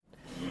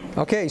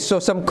Okay, so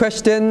some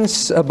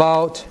questions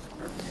about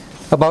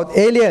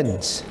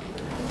aliens.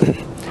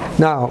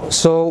 Now,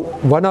 so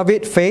one of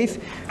it,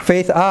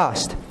 Faith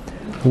asked,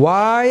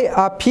 why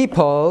are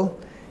people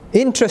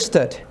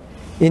interested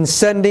in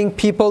sending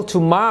people to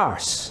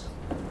Mars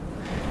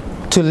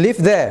to live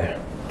there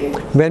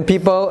when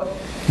people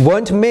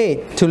weren't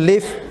made to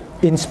live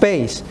in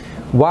space?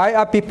 Why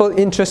are people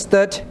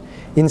interested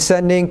in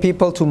sending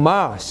people to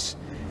Mars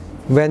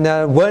when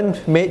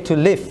weren't made to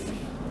live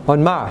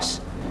on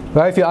Mars?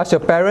 Right? If you ask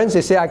your parents,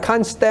 they say, I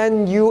can't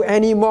stand you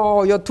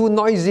anymore, you're too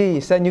noisy,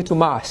 send you to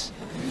Mars.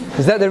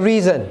 Is that the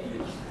reason?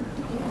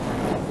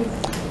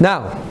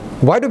 Now,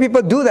 why do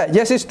people do that?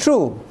 Yes, it's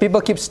true.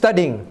 People keep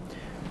studying.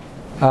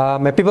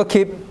 And people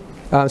keep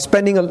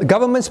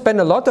governments spend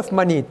a lot of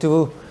money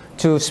to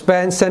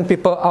send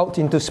people out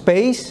into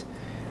space,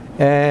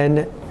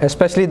 and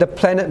especially the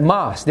planet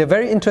Mars. They're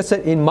very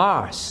interested in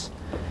Mars.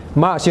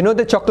 Mars, you know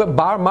the chocolate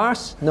bar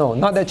Mars? No,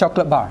 not that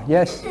chocolate bar.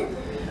 Yes.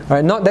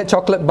 Right, not that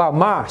chocolate bar,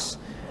 Mars.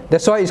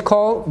 That's why it's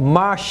called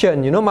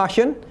Martian. You know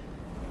Martian?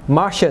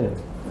 Martian.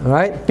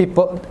 Right?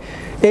 People,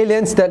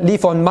 aliens that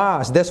live on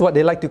Mars. That's what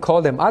they like to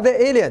call them. Are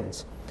they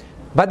aliens?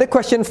 But the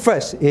question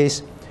first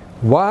is,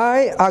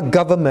 why are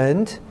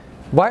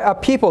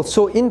people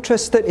so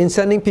interested in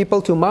sending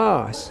people to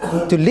Mars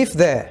to live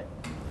there?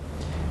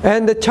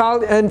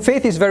 And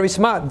Faith is very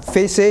smart.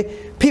 Faith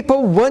say,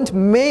 people weren't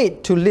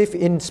made to live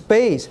in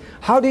space.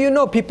 How do you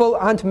know people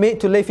aren't made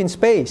to live in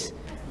space?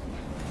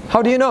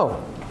 How do you know?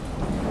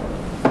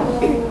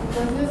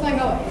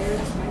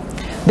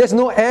 There's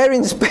no air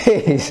in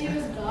space.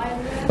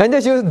 And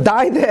then you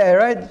die there,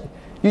 right?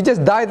 You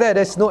just die there.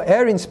 There's no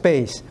air in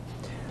space.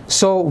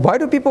 So why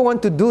do people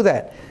want to do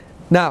that?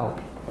 Now,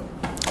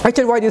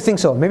 actually, why do you think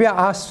so? Maybe I'll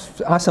ask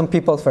some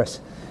people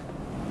first.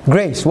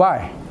 Grace,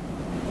 why?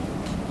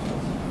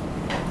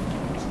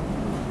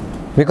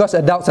 Because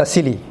adults are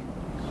silly.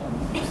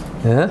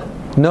 Yeah?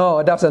 No,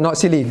 adults are not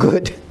silly.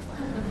 Good.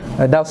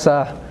 Adults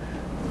are...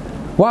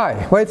 Why?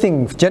 Why do you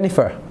think,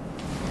 Jennifer?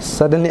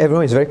 Suddenly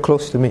everyone is very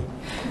close to me.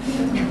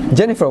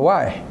 Jennifer,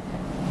 why?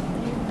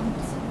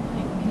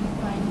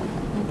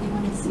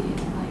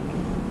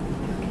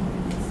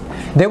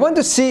 They want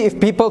to see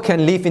if people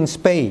can live in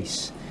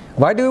space.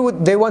 Why do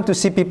they want to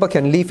see people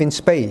can live in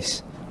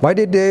space? Why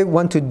did they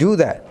want to do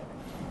that?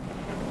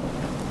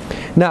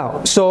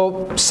 Now,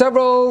 so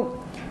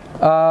several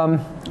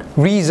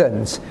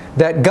reasons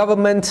that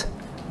government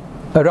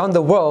around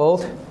the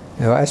world,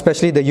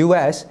 especially the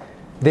US,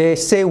 they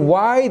say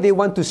why they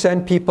want to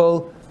send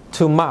people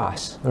to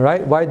Mars,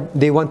 right? Why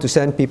they want to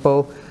send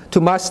people to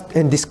Mars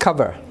and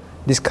discover.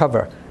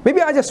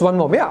 Maybe I just one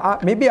more.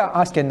 Maybe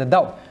I ask an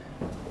adult.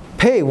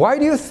 Hey, why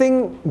do you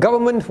think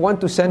government want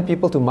to send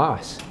people to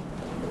Mars?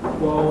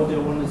 Well, they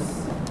want to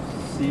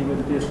see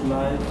whether there's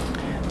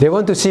life. They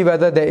want to see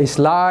whether there is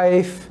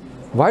life.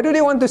 Why do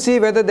they want to see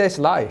whether there's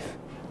life?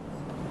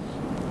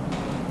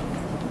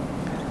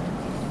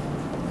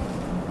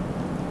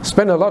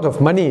 Spend a lot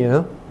of money, you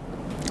know?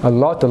 A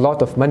lot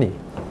of money.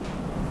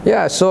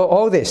 Yeah, so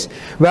all this.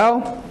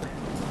 Well,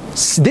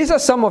 these are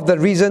some of the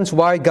reasons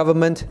why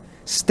government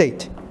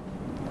state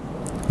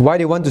why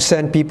they want to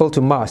send people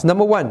to Mars.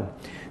 Number one,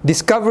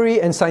 discovery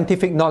and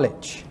scientific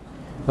knowledge.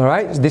 All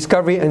right,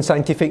 discovery and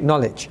scientific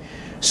knowledge.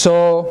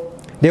 So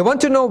they want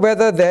to know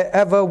whether there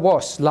ever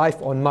was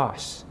life on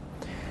Mars.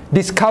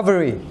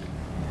 Discovery.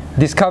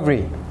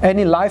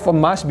 Any life on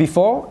Mars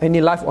before?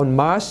 Any life on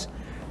Mars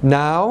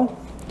now?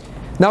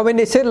 Now, when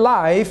they say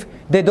life,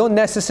 they don't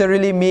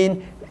necessarily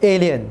mean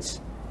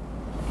aliens,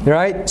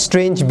 right?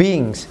 Strange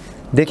beings.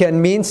 They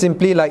can mean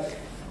simply like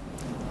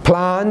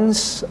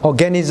plants,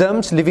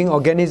 organisms, living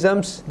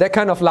organisms, that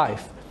kind of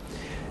life.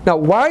 Now,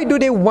 why do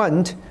they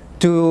want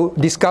to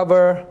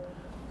discover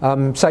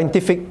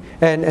scientific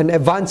and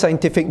advanced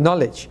scientific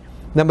knowledge?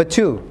 Number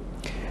two,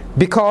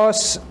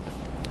 because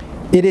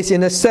it is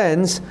in a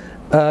sense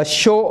a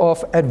show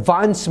of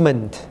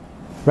advancement,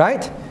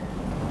 right?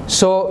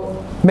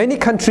 So many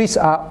countries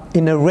are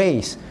in a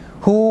race.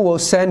 Who will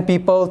send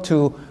people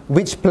to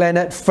which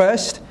planet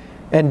first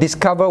and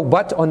discover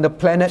what on the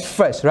planet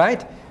first,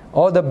 right?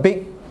 All the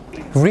big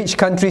rich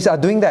countries are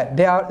doing that.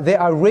 They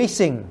are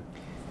racing,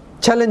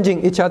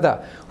 challenging each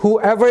other.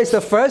 Whoever is the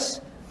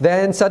first,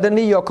 then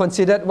suddenly you're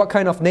considered what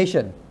kind of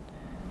nation?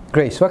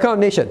 Grace, what kind of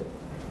nation?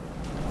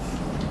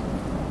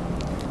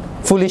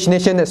 Foolish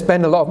nation that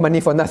spend a lot of money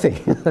for nothing.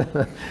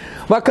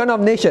 What kind of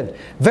nation?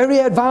 Very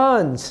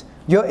advanced.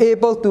 You're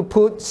able to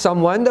put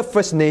someone, the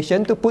first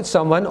nation, to put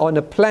someone on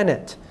a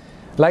planet.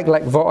 Like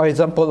for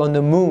example, on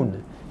the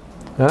moon.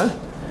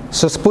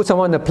 So put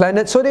someone on the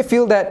planet. So they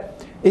feel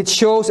that it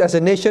shows as a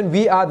nation,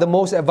 we are the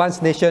most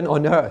advanced nation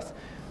on earth.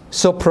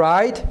 So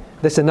pride,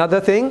 that's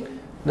another thing.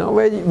 Now,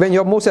 when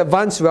you're most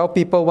advanced, well,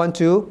 people want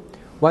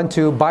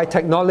to buy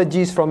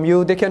technologies from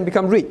you. They can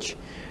become rich.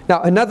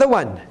 Now, another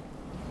one,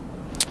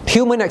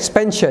 human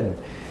expansion.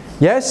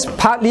 Yes,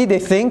 partly they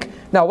think,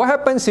 now what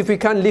happens if we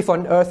can't live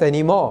on earth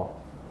anymore?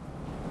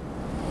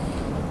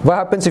 What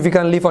happens if we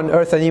can't live on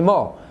earth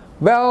anymore?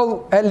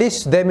 well, at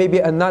least there may be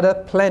another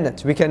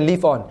planet we can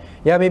live on.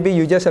 Yeah, maybe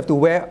you just have to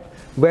wear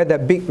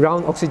that big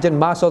round oxygen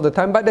mask all the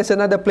time, but there's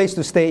another place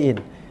to stay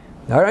in.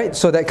 All right,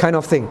 so that kind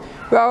of thing.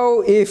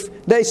 Well,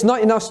 if there is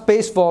not enough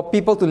space for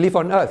people to live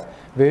on Earth,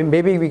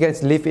 maybe we can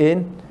live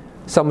in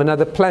some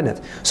another planet.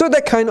 So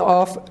that kind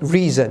of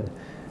reason.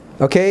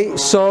 Okay,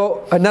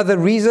 so another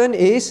reason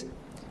is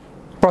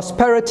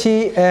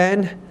prosperity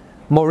and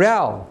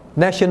morale,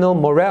 national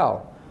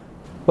morale.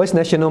 What's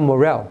national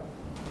morale?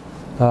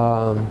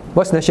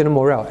 What's national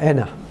morale?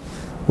 Anna,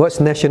 what's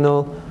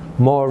national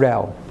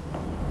morale?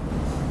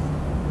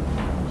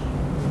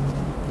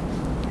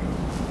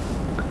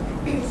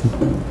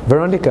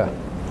 Veronica?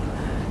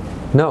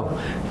 No.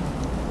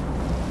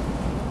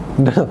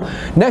 No.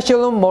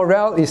 National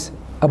morale is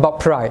about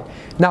pride.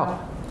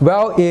 Now,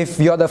 well, if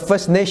you're the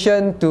first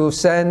nation to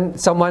send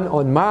someone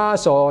on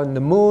Mars or on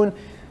the moon,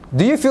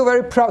 do you feel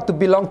very proud to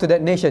belong to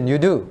that nation? You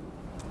do.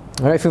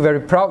 All right, feel very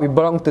proud. We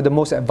belong to the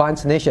most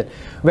advanced nation.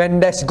 When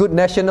there's good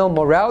national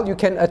morale, you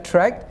can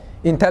attract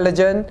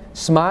intelligent,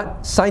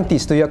 smart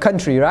scientists to your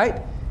country,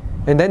 right?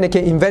 And then they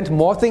can invent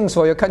more things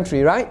for your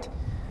country, right?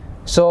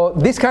 So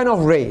this kind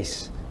of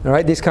race, all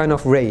right, this kind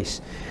of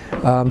race.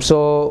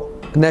 So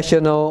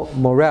national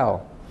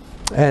morale,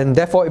 and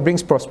therefore it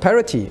brings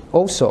prosperity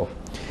also.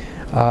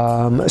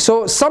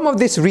 So some of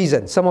these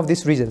reasons,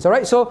 all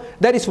right. So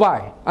that is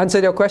why. Answer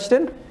your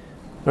question,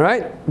 all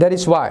right. That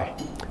is why.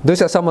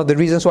 Those are some of the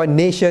reasons why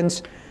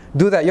nations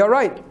do that. You're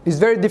right. It's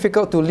very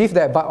difficult to live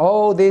there, but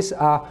all these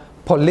are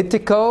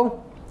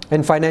political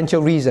and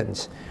financial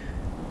reasons.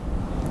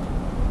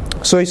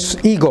 So it's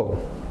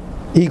ego.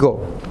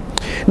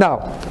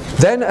 Now,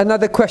 then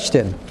another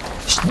question.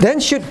 Then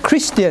should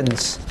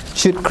Christians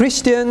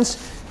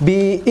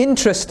be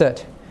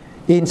interested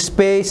in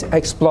space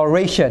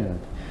exploration?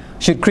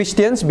 Should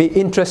Christians be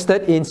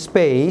interested in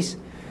space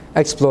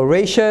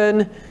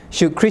exploration?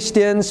 Should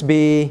Christians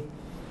be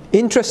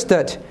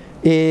interested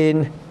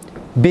in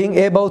being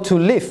able to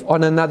live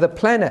on another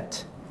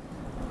planet?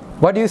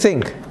 What do you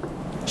think?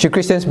 Should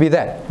Christians be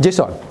that?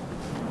 Jason,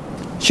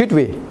 should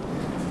we?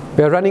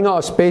 We are running out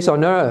of space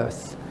on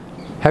Earth,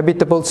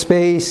 habitable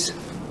space.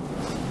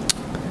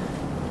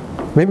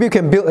 Maybe you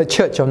can build a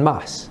church on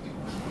Mars.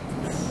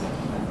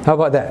 How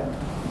about that?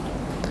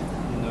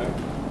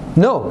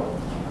 No.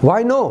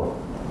 Why no?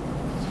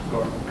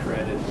 God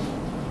created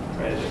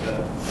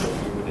Earth so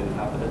we would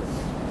inhabit it.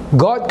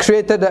 God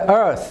created the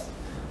earth.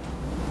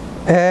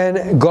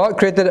 And God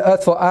created the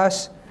earth for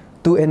us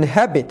to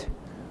inhabit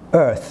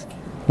earth.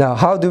 Now,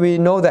 how do we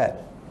know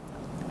that?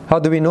 How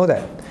do we know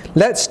that?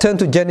 Let's turn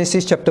to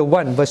Genesis chapter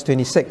 1, verse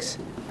 26.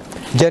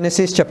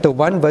 Genesis chapter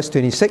 1, verse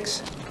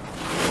 26.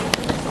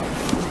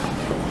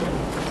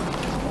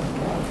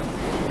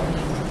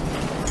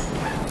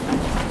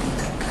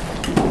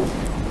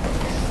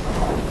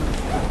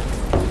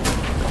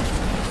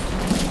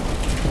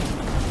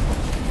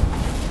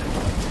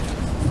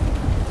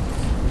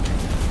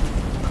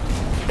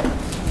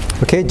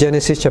 Okay,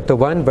 Genesis chapter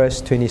 1,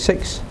 verse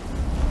 26.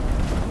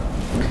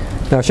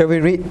 Now, shall we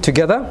read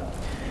together?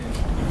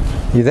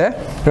 You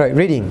there? Right,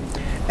 reading.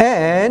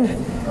 And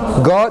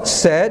God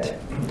said,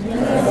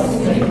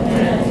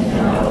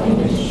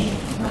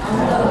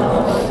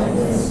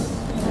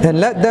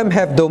 and let them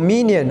have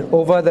dominion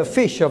over the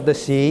fish of the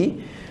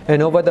sea,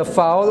 and over the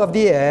fowl of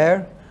the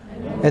air,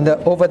 and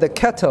over the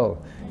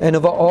cattle, and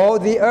over all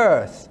the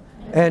earth,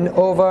 and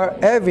over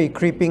every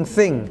creeping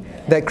thing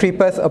that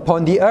creepeth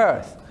upon the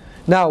earth.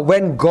 Now,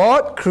 when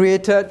God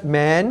created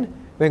man,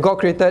 did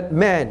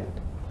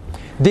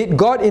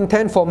God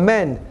intend for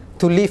man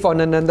to live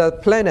on another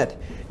planet?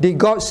 Did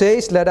God say,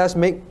 let us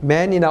make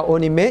man in our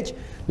own image,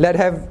 let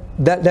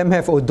them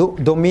have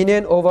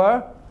dominion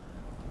over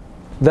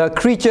the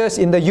creatures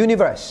in the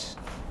universe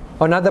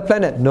on another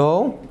planet?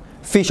 No.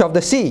 Fish of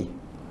the sea.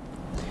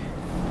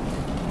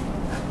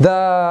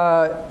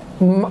 The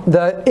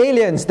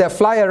aliens that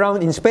fly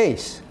around in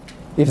space,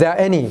 if there are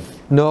any?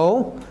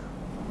 No.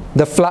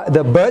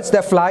 The birds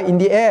that fly in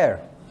the air,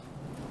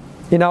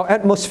 in our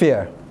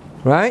atmosphere,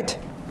 right?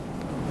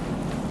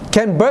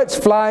 Can birds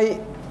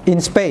fly in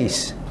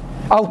space,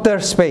 outer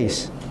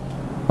space?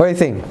 What do you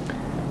think?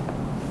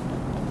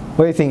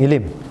 What do you think,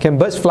 Elim? Can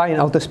birds fly in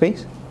outer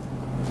space?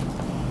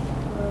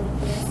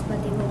 Yes,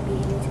 but they won't be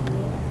able to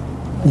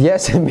live.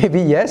 Yes,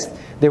 maybe yes.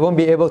 They won't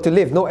be able to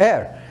live. No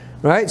air,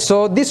 right?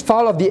 So this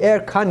fowl of the air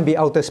can't be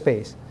outer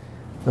space,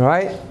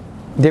 right?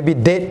 They'll be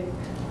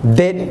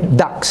dead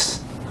ducks.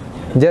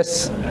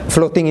 Just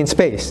floating in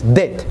space,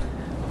 dead,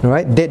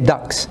 right? Dead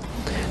ducks.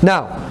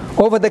 Now,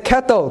 over the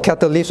cattle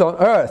lives on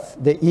earth.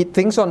 They eat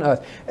things on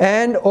earth.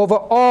 And over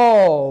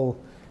all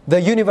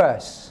the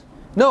universe.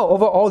 No,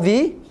 over all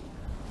the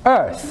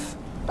earth.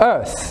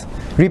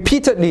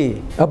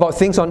 Repeatedly about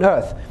things on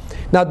earth.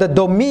 Now, the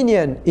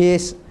dominion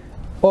is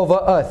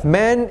over earth.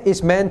 Man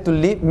is meant to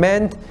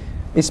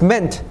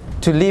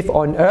live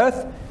on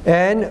earth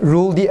and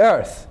rule the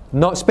earth,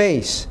 not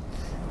space.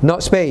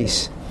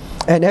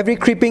 And every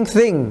creeping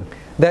thing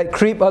that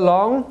creep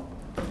along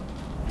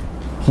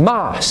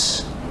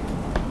Mars.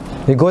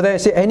 You go there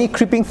and say any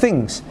creeping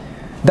things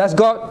Does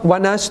God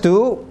want us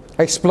to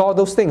explore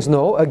those things?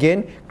 No.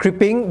 Again,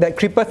 creeping that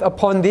creepeth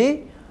upon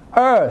the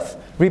earth.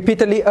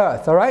 Repeatedly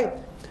earth, alright?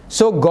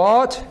 So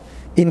God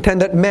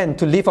intended men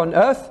to live on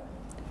earth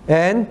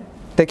and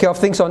take care of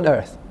things on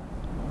earth.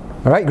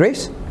 Alright,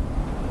 Grace?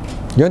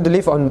 You want to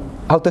live on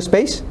outer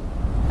space?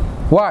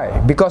 Why?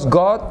 Because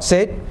God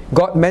said,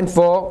 God meant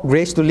for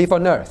Grace to live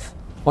on earth.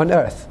 On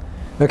earth.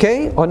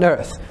 Okay? On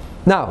earth.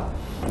 Now,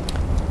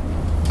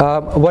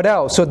 what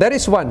else? So that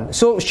is one.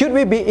 So should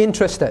we be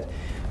interested?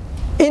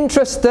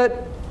 Interested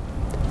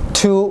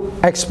to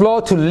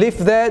explore, to live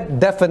there?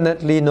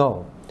 Definitely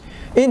no.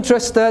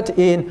 Interested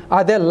in,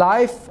 are there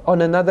life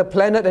on another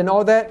planet and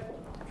all that?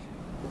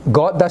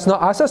 God does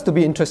not ask us to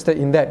be interested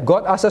in that.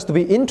 God asks us to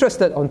be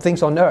interested on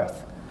things on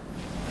earth,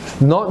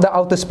 not the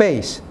outer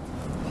space.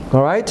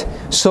 Alright?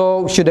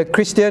 So should a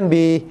Christian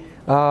be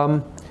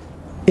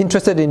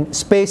interested in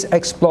space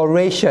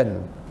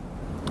exploration?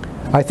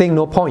 I think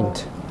no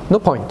point. No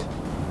point.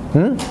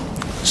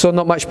 So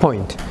not much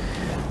point.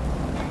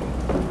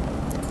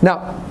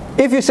 Now,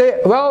 if you say,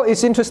 well,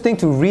 it's interesting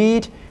to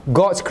read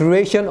God's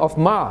creation of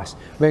Mars.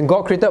 When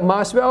God created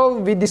Mars, well,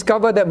 we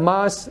discovered that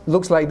Mars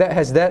looks like that,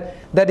 has that.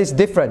 That is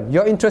different.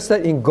 You're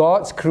interested in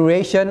God's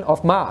creation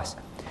of Mars.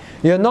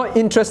 You're not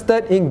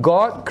interested in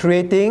God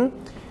creating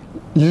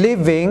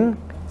living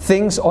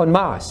things on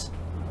Mars.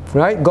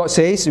 Right? God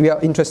says we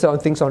are interested on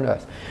things on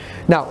earth.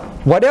 Now,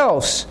 what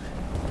else?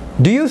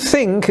 Do you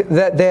think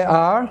that there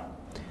are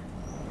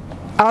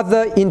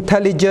other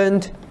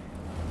intelligent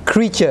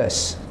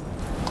creatures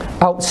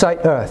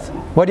outside earth?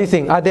 What do you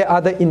think? Are there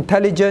other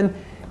intelligent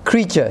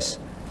creatures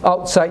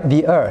outside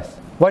the earth?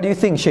 What do you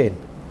think, Shane?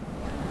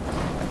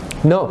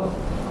 No.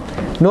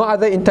 No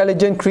other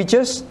intelligent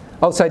creatures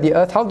outside the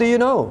earth? How do you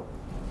know?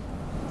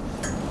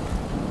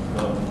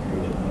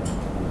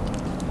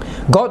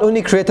 God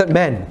only created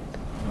man.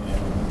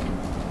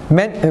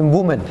 Man and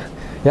woman.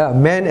 Yeah,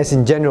 man as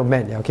in general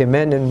man. Okay,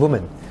 man and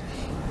woman.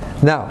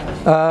 Now,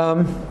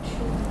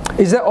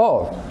 is that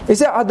all? Is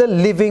there other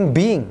living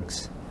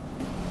beings?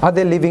 Are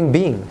there living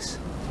beings?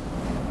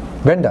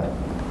 Brenda,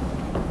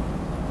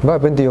 what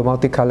happened to your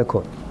multicolour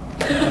coat?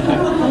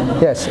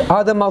 Yes,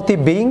 are there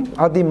multiple beings?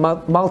 Are there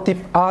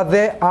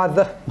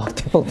other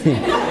multiple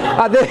beings?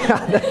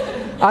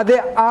 Are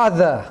there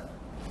other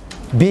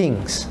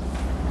beings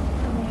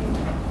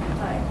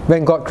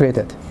when God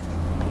created?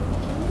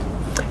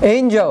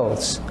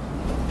 Angels.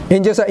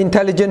 Angels are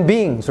intelligent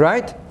beings,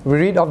 right? We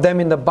read of them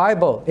in the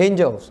Bible.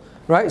 Angels.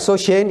 Right? So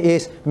Shane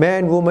is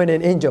man, woman,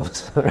 and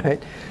angels.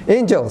 Right?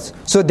 Angels.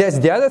 So that's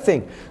the other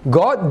thing.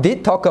 God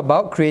did talk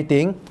about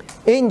creating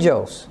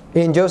angels.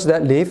 Angels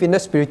that live in the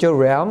spiritual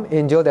realm.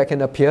 Angel that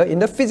can appear in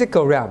the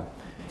physical realm.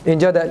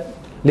 Angel that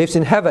lives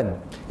in heaven.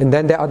 And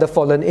then there are the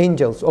fallen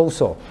angels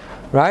also.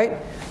 Right?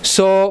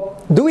 So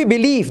do we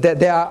believe that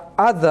there are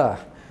other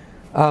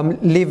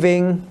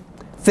living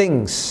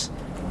things,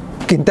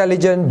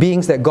 intelligent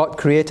beings that God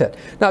created?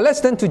 Now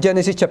let's turn to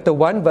Genesis chapter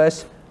 1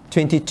 verse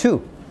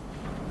 22.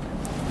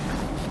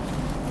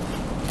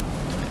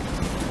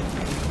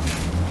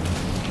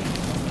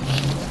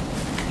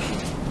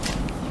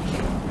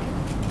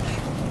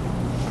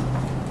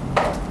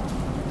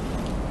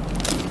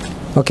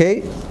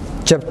 Okay,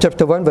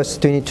 chapter 1 verse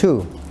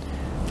 22.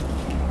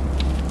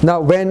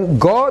 Now when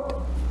God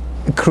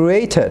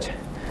created,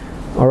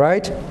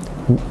 alright,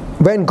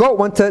 when God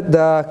wanted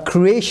the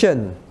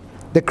creation,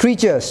 the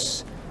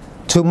creatures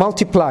to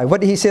multiply,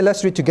 what did He say?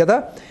 Let's read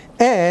together.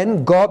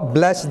 And God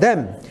blessed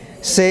them,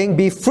 saying,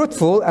 be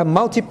fruitful and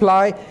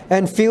multiply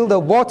and fill the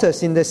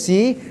waters in the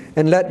sea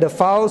and let the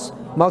fowls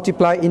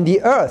multiply in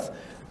the earth.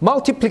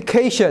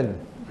 Multiplication.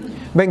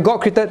 When God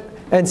created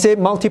and said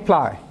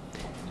multiply,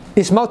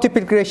 is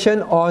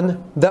multiplication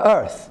on the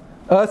earth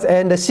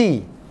and the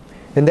sea,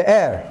 and the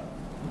air,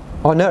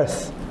 on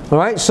earth.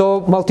 Alright,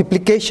 so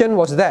multiplication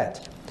was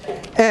that.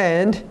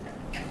 And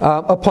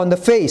upon the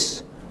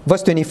face,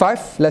 verse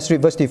 25, let's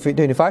read verse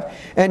 25.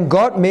 And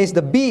God made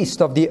the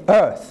beast of the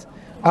earth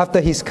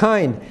after his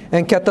kind,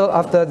 and cattle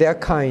after their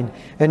kind,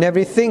 and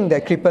everything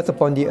that creepeth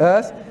upon the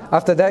earth.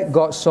 After that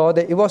God saw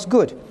that it was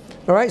good.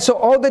 Alright, so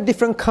all the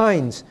different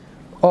kinds,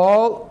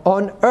 all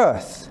on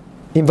earth.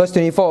 In verse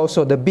 24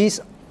 also, the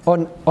beast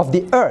of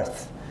the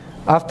earth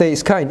after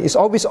his kind is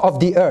always of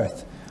the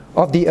earth.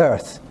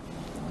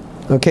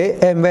 Okay,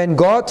 and when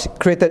God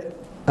created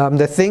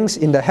the things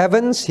in the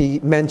heavens, He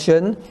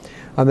mentioned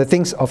the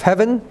things of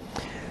heaven.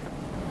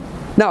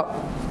 Now,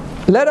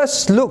 let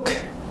us look.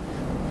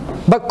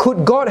 But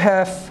could God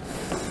have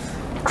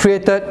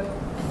created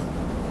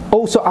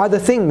also other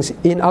things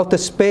in outer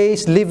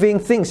space, living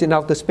things in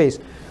outer space?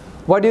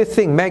 What do you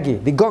think, Maggie?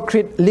 Did God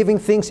create living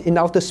things in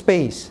outer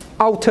space?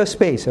 Outer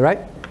space, right?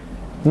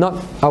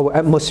 Not our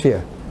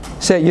atmosphere.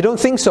 Say, you don't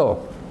think so.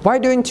 Why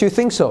don't you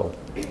think so?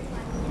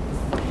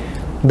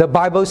 The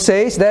Bible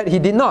says that He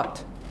did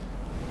not.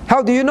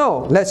 How do you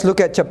know? Let's look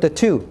at chapter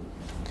 2.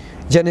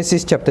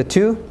 Genesis chapter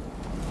 2.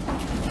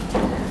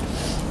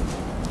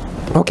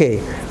 Okay,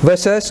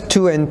 verses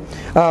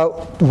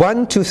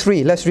 1 to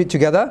 3. Let's read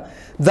together.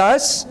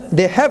 Thus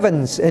the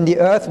heavens and the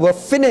earth were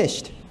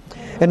finished,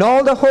 and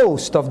all the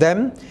host of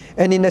them.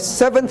 And in the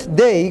seventh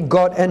day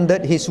God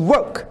ended his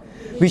work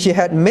which he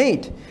had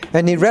made,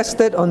 and he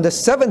rested on the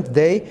seventh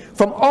day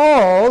from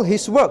all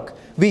his work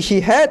which he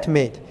had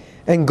made.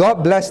 And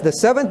God blessed the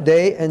seventh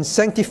day and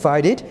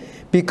sanctified it,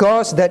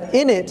 because that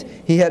in it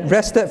he had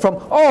rested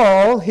from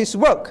all his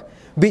work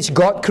which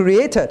God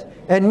created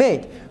and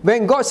made.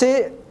 When God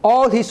said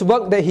all his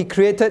work that he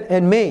created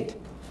and made,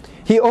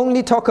 he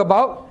only talked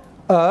about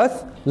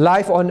earth,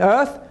 life on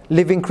earth,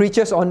 living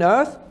creatures on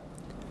earth,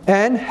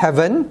 and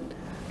heaven.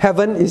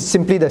 Heaven is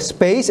simply the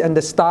space and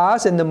the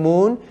stars and the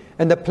moon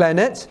and the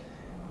planets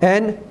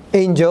and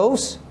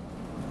angels.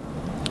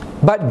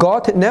 But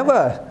God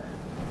never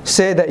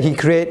said that he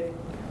created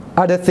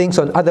other things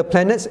on other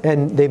planets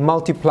and they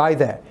multiply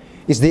there.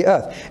 It's the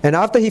earth. And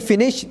after he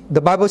finished,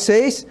 the Bible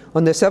says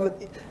on the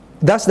seventh,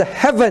 thus the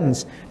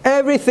heavens,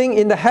 everything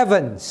in the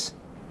heavens,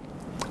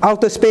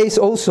 outer space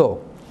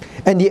also,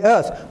 and the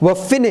earth were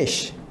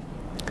finished.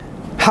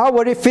 How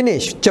were it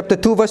finished? Chapter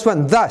 2 verse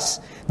 1. Thus,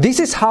 this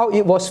is how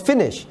it was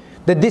finished.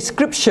 The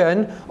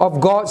description of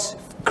God's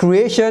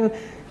creation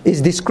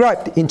is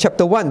described in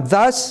chapter 1.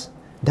 Thus,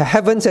 the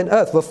heavens and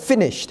earth were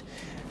finished.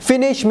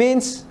 Finish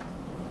means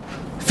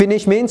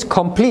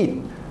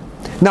complete.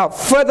 Now,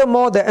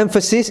 furthermore, the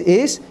emphasis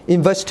is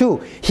in verse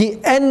 2. He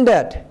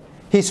ended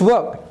his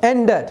work.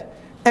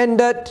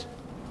 Ended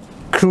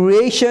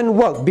creation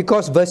work.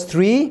 Because verse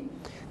 3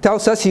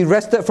 tells us he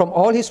rested from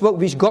all his work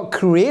which God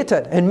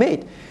created and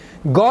made.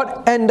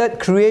 God ended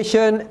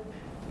creation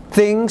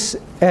things,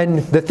 and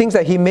the things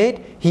that he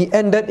made, he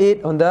ended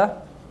it on the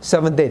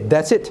seventh day.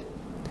 That's it.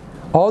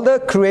 All the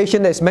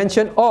creation that is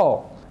mentioned,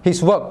 all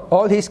his work,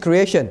 all his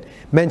creation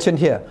mentioned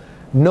here.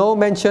 No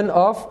mention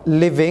of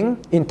living,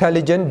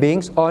 intelligent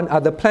beings on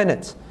other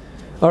planets.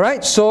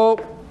 Alright, so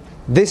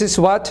this is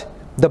what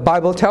the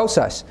Bible tells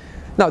us.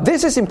 Now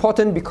this is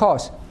important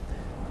because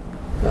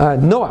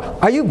Noah,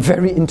 are you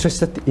very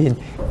interested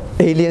in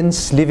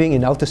aliens living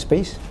in outer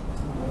space?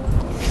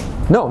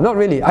 No, not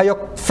really. Are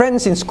your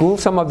friends in school,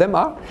 some of them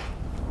are?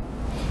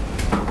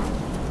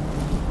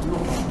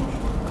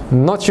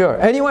 Not sure.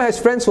 Anyone has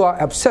friends who are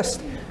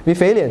obsessed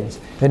with aliens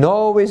and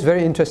always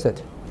very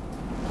interested?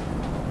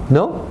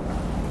 No?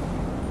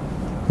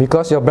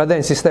 Because your brother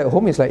and sister at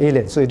home is like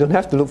aliens, so you don't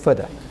have to look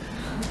further.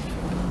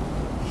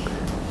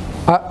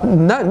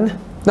 None.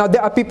 Now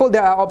there are people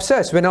that are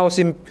obsessed. When I was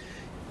in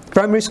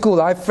primary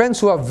school, I have friends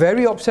who are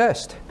very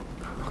obsessed.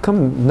 How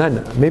come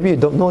none? Maybe you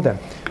don't know them.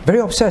 Very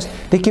obsessed.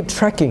 They keep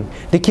tracking.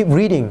 They keep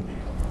reading.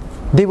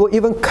 They will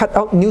even cut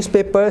out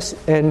newspapers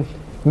and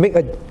make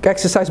an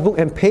exercise book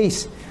and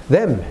paste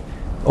them.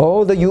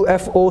 All the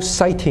UFO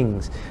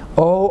sightings,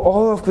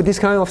 all of these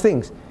kind of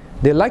things.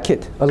 They like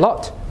it a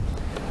lot.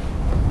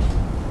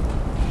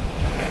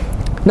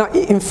 Now,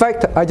 in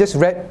fact, I just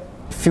read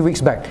a few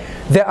weeks back,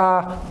 there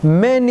are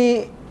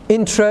many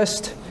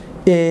interests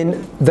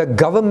in the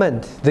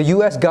government, the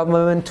US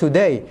government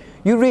today.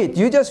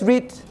 You just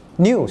read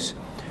news.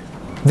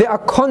 They are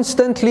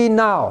constantly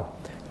now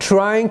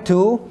trying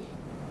to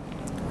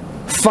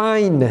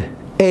find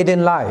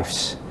alien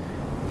lives.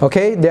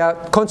 Okay, they are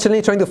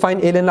constantly trying to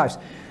find alien lives.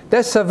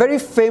 There's a very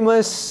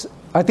famous,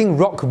 I think,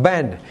 rock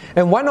band,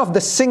 and one of the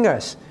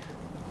singers,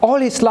 all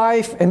his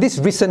life, and this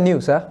recent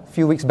news, a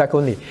few weeks back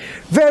only,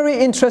 very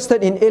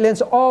interested in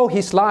aliens all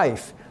his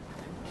life,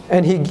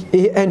 and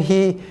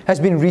he has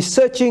been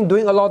researching,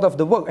 doing a lot of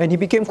the work, and he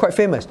became quite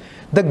famous.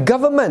 The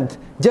government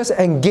just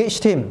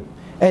engaged him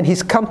and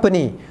his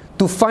company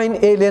to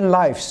find alien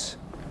lives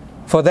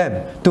for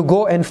them, to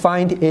go and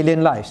find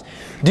alien lives.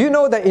 Do you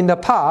know that in the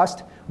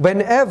past,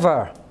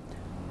 whenever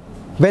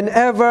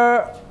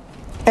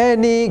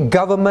any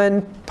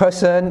government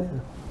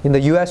person in the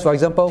US, for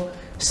example,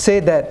 say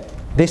that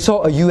they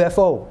saw a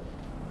UFO,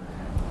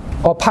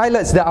 or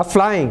pilots that are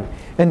flying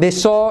and they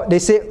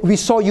say we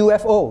saw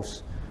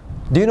UFOs,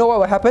 do you know what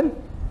will happen?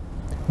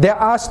 They're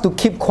asked to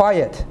keep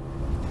quiet.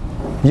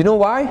 You know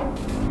why?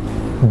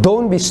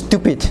 Don't be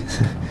stupid.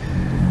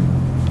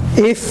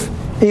 If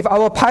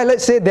our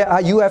pilots say there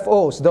are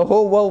UFOs, the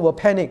whole world will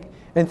panic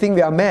and think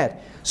we are mad.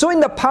 So in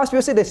the past,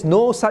 people say there's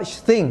no such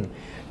thing.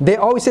 They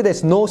always say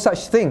there's no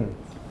such thing.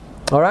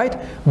 Alright?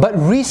 But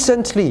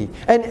recently,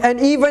 and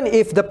even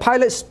if the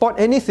pilots spot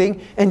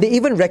anything and they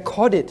even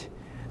record it,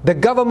 the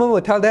government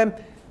will tell them,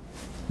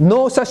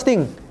 no such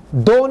thing.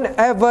 Don't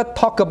ever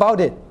talk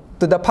about it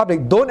to the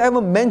public. Don't ever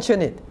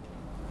mention it.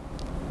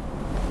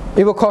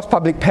 It will cause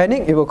public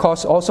panic. It will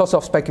cause all sorts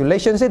of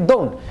speculations. They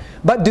don't.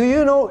 But do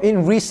you know,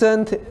 in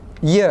recent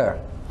year,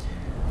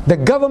 the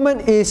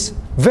government is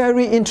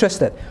very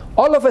interested.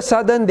 All of a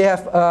sudden, they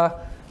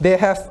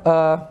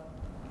have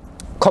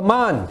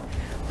command.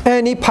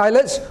 Any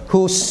pilots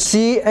who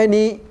see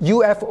any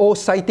UFO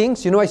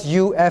sightings, you know it's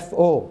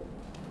UFO,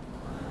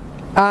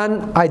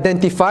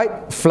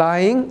 unidentified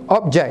flying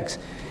objects.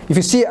 If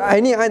you see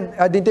any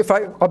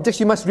unidentified objects,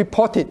 you must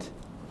report it,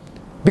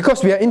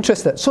 because we are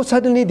interested. So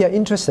suddenly they are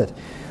interested.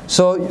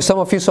 So some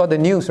of you saw the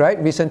news,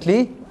 right?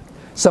 Recently,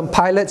 some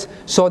pilots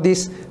saw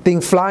this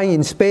thing flying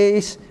in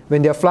space.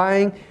 When they are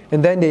flying,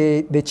 and then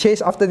they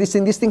chase after this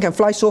thing. This thing can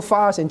fly so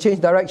fast and change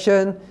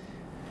direction,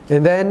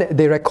 and then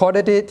they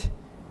recorded it,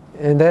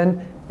 and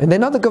then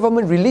now the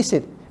government released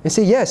it and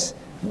say, yes,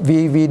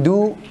 we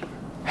do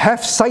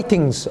have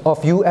sightings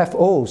of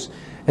UFOs,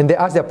 and they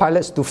ask their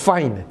pilots to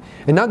find.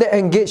 And now they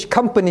engage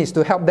companies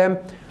to help them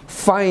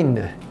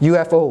find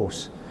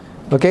UFOs.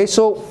 Okay,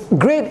 so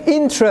great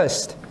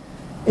interest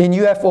in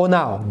UFO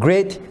now.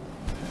 Great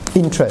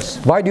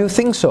interest. Why do you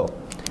think so?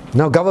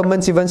 Now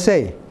governments even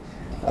say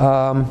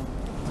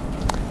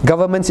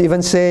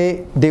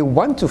they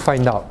want to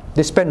find out.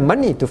 They spend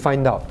money to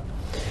find out.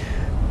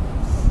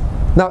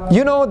 Now,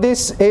 you know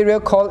this area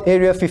called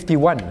Area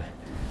 51?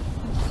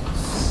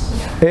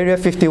 Area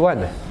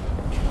 51.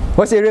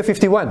 What's Area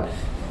 51?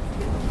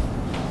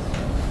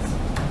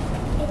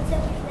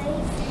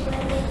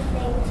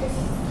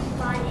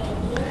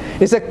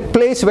 It's a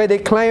place where they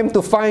claim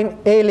to find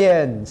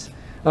aliens.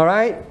 All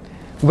right?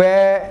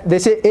 Where they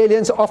say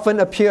aliens often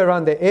appear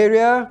around the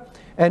area,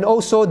 and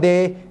also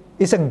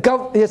it's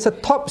a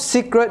top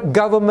secret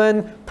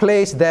government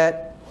place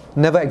that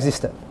never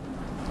existed.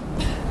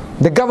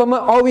 The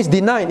government always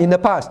denied in the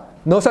past,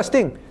 no such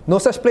thing, no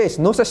such place,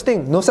 no such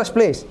thing, no such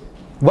place.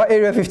 What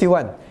Area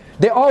 51?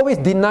 They always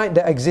denied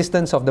the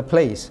existence of the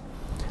place.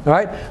 All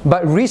right?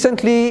 But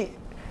recently,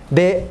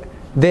 they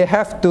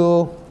have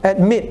to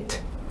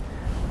admit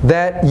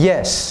that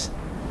yes,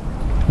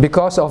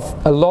 because of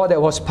a law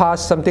that was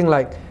passed, something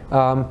like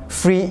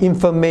free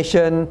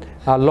information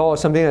law or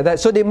something like that,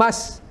 so they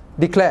must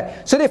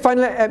declare. So they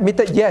finally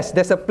admitted, yes,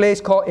 there's a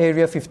place called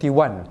Area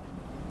 51.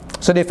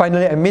 So they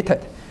finally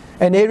admitted.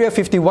 And Area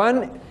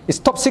 51 is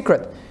top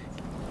secret.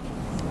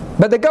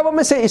 But the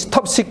government says it's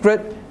top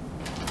secret.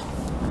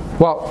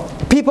 Well,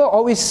 people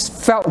always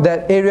felt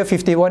that Area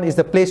 51 is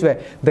the place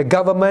where the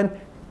government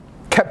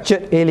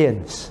captured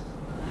aliens.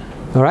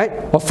 All right?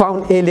 Or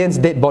found aliens'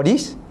 dead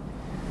bodies.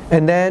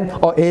 And then,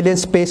 or alien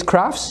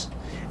spacecrafts.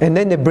 And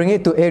then they bring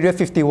it to Area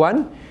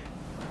 51.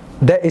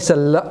 There is a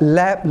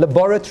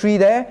laboratory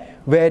there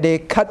where they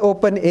cut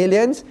open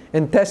aliens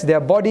and test their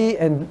body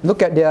and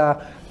look at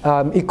their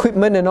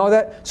equipment and all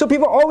that. So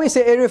people always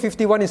say Area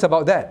 51 is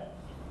about that.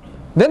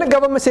 Then the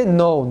government said,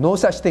 no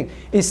such thing.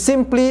 It's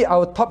simply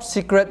our top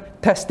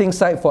secret testing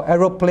site for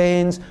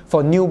aeroplanes,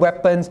 for new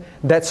weapons,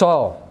 that's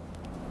all.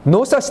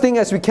 No such thing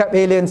as we kept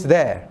aliens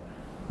there.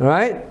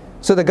 Right?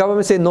 So the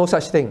government said no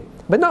such thing.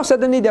 But now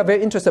suddenly they are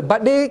very interested.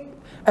 But they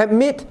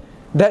admit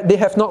that they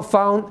have not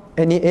found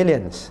any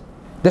aliens.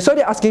 That's why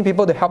they're asking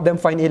people to help them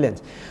find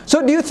aliens.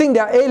 So do you think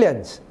there are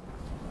aliens?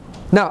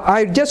 Now,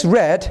 I just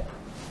read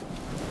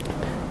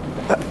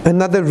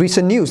another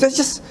recent news. There's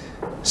just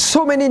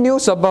so many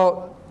news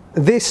about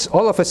this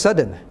all of a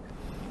sudden.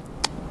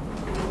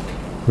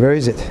 Where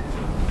is it?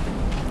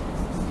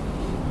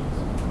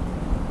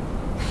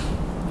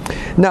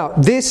 Now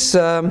this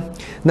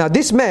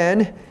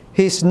man,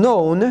 he's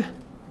known.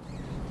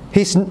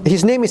 His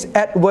name is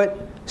Edward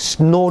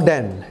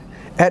Snowden.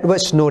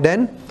 Edward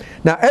Snowden.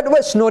 Now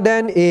Edward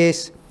Snowden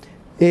is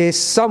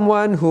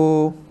someone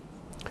who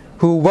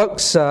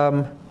works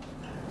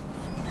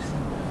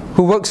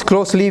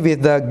closely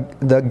with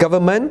the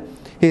government.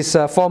 He's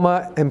a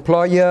former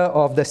employer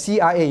of the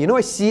CIA. You know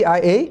what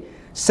CIA?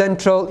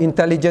 Central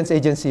Intelligence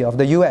Agency of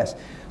the US.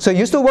 So he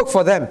used to work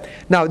for them.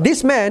 Now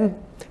this man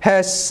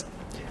has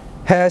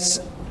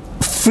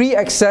free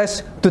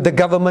access to the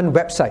government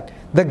website.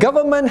 The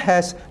government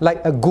has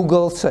like a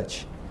Google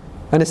search.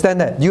 Understand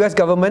that? US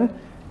government,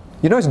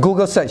 you know it's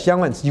Google search,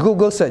 young ones. You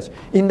Google search.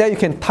 In there you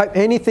can type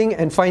anything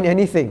and find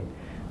anything.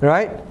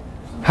 Right?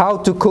 How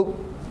to cook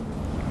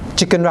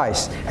chicken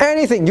rice.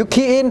 Anything. You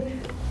key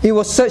in, it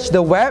will search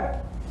the web,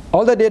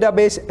 all the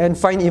database, and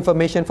find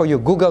information for you.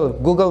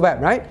 Google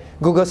web, right?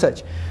 Google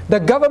search. The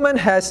government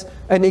has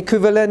an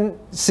equivalent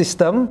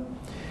system,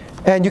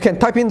 and you can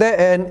type in there,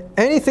 and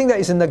anything that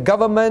is in the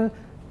government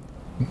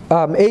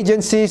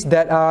agencies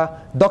that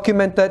are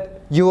documented,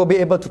 you will be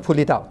able to pull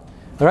it out.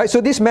 All right.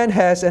 So this man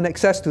has an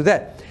access to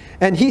that,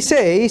 and he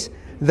says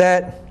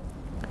that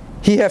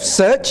he has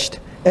searched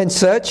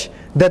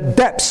the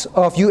depths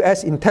of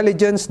U.S.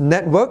 intelligence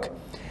network,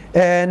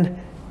 and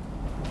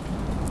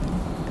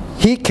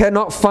he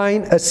cannot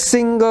find a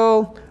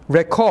single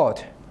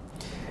record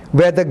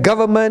where the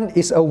government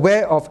is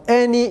aware of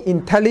any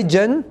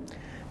intelligent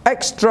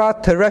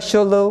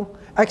extraterrestrial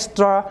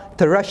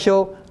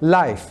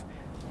life.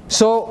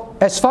 So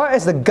as far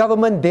as the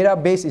government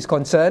database is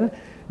concerned,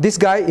 this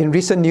guy in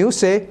recent news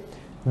say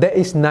there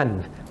is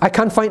none. I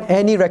can't find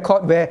any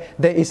record where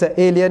there is an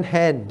alien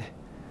hand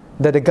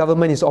that the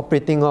government is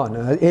operating on,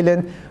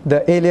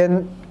 the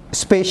alien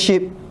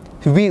spaceship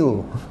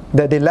wheel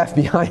that they left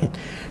behind.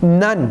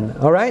 None.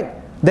 All right?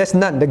 There's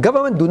none. The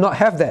government do not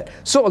have that.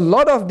 So a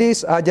lot of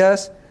these are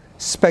just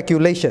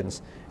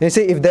speculations. They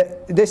say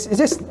they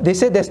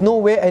say there's no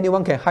way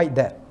anyone can hide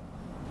that.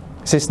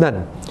 It says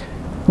none.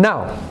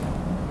 Now,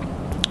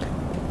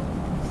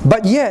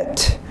 but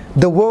yet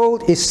the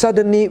world is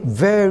suddenly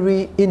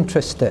very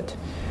interested.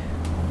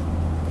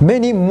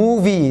 Many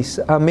movies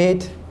are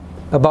made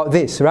about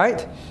this,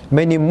 right?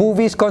 Many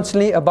movies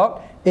constantly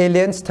about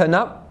aliens turn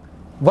up,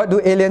 what do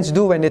aliens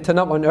do when they turn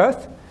up on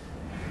Earth?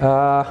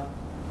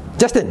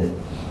 Justin,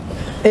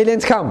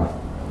 aliens come.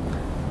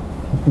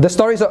 The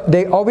stories,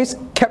 they always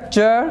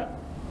capture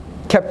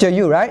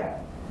you, right?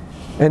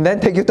 And then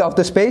take you to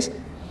outer space.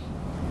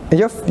 And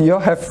you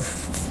have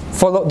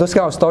followed those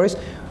kind of stories.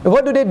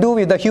 What do they do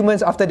with the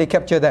humans after they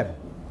capture them?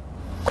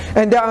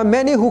 And there are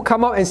many who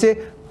come out and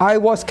say, I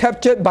was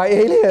captured by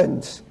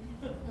aliens.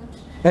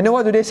 And then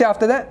what do they say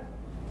after that?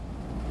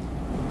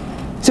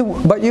 Say,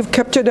 but you've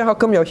captured them, how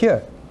come you're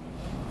here?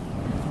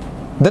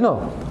 Don't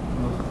know.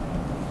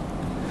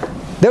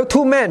 There were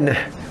two men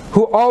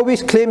who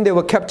always claimed they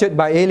were captured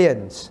by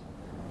aliens.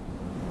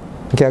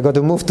 Okay, I got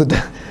to move to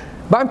the...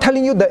 But I'm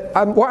telling you that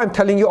what I'm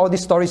telling you all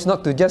these stories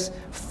not to just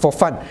for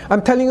fun.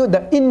 I'm telling you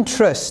the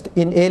interest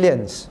in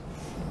aliens.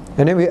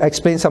 And then we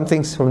explain some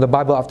things from the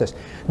Bible after this.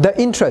 The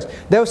interest.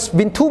 There's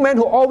been two men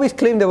who always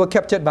claimed they were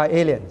captured by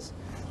aliens.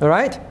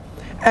 Alright?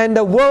 And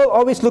the world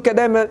always look at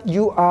them and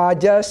you are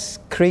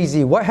just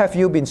crazy. What have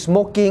you been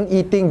smoking,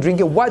 eating,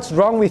 drinking? What's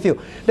wrong with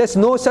you? There's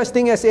no such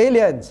thing as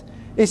aliens.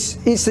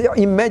 It's your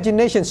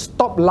imagination.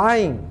 Stop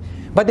lying.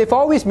 But they've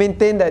always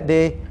maintained that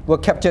they were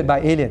captured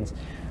by aliens.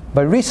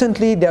 But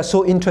recently they are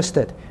so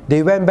interested.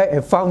 They went back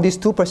and found this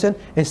 2%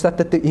 and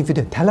started to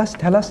interview. Tell us.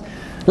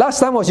 Last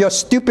time was you're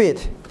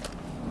stupid.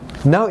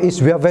 Now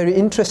we are very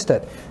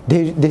interested.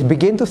 They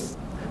begin to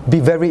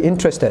be very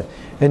interested.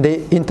 And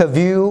they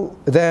interview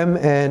them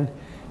and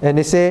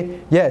they say,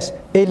 yes,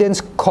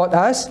 aliens caught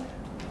us,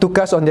 took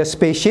us on their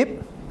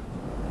spaceship.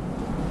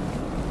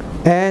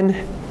 And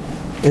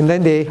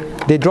then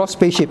they draw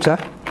spaceships.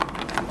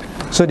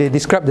 So they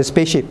describe the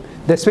spaceship.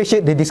 The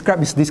spaceship they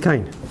describe is this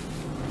kind.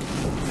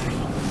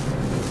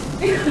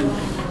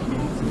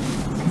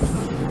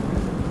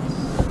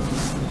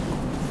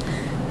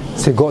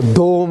 So got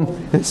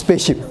dome and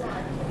spaceship.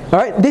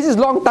 Alright, this is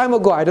long time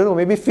ago. I don't know,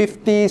 maybe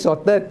 50s or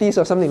 30s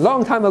or something.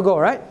 Long time ago,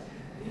 right?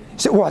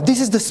 So, wow,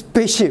 this is the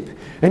spaceship.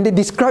 And they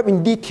describe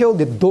in detail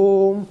the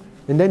dome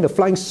and then the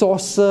flying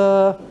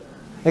saucer,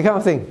 that kind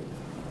of thing.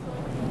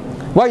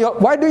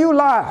 Why do you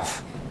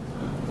laugh?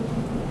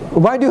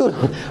 Alright,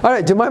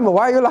 Jemima,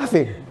 why are you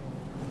laughing?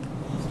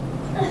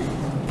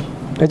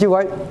 Actually,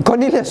 why?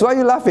 Cornelius, why are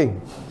you laughing?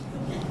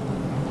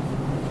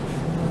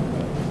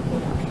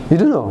 You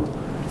don't know?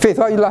 Faith,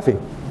 why are you laughing?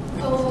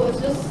 Oh, it's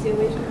just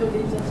silly to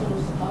believe that sort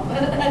of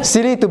stuff.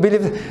 Silly to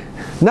believe.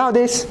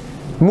 Nowadays,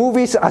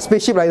 movies are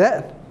spaceship like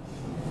that.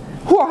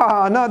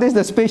 Wow, nowadays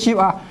the spaceship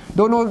are,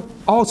 don't know,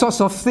 all sorts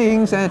of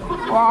things and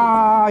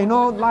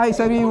wow, lights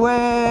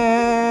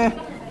everywhere.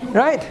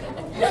 Right?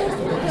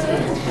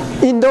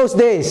 In those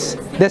days,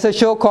 there's a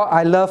show called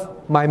I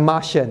Love My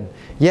Martian.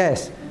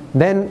 Yes,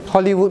 then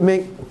Hollywood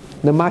make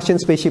the Martian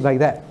spaceship like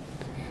that.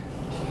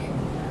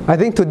 I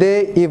think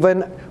today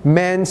even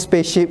man's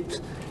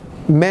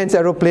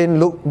aeroplane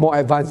look more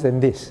advanced than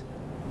this.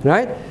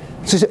 Right?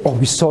 So you say, oh,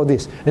 we saw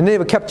this. And then they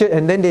were captured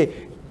and then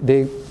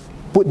they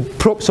put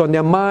probes on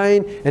their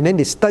mind and then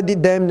they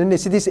studied them. Then they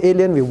see this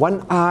alien with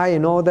one eye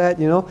and all that,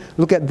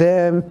 look at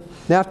them.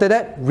 Then after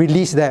that,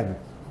 release them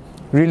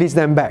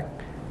back.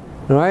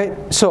 Right?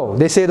 So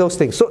they say those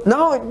things. So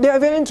now they are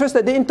very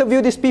interested. They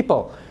interview these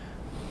people.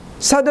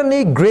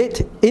 Suddenly,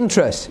 great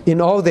interest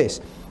in all this.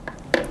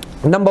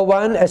 Number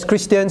one, as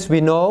Christians, we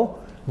know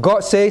God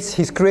says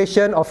His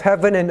creation of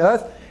heaven and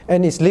earth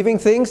and His living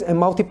things and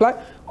multiply,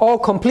 all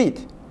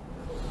complete.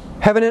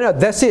 Heaven and earth,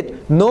 that's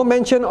it. No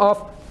mention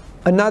of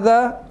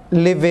another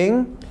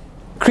living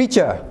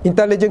creature,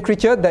 intelligent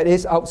creature that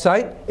is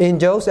outside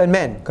angels and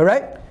men.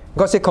 Correct?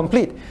 God said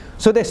complete.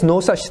 So there's no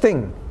such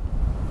thing.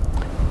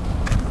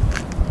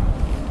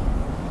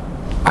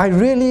 I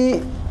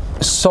really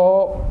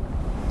saw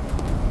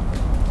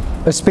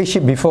a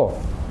spaceship before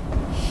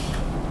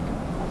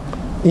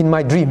in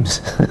my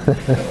dreams.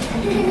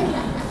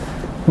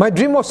 My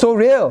dream was so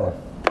real,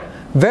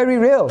 very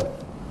real.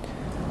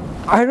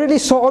 I really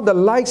saw all the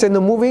lights and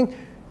the moving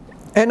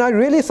and I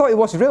really thought it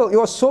was real. It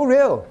was so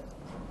real,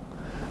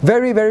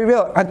 very, very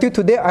real. Until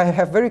today I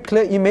have very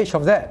clear image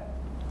of that.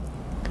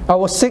 I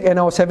was sick and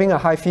I was having a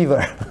high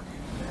fever.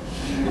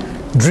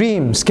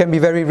 Dreams can be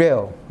very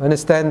real,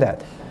 understand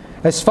that.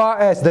 As far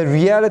as the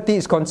reality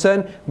is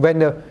concerned,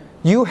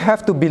 you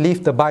have to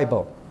believe the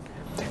Bible.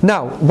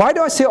 Now, why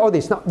do I say all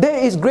this? Now, there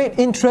is great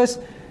interest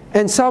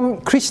and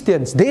some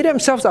Christians, they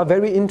themselves are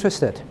very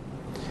interested.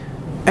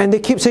 And they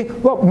keep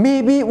saying, well,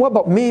 maybe, what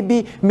about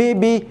maybe?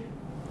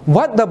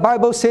 What the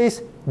Bible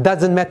says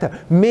doesn't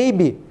matter.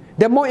 Maybe.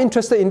 They're more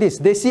interested in this.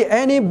 They see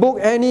any book,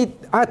 any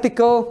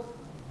article,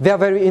 they are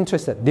very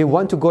interested. They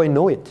want to go and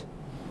know it.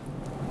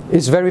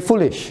 It's very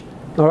foolish.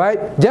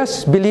 Alright?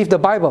 Just believe the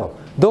Bible.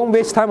 Don't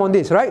waste time on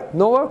this, right?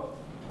 Noah?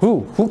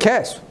 Who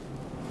cares?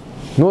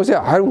 Noah said,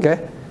 I don't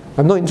care.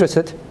 I'm not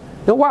interested.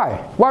 Now why?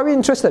 Why are we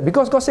interested?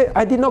 Because God said,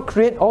 I did not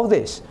create all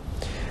this.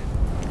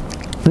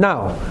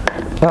 Now,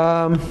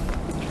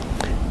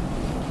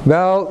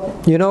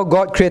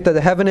 God created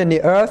the heaven and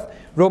the earth.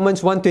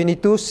 Romans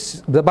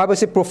 1:22, the Bible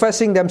says,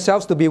 professing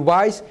themselves to be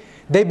wise,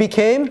 they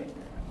became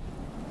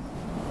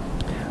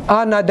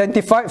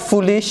unidentified,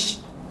 foolish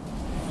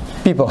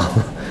people.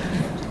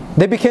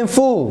 They became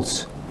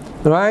fools.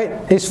 Right?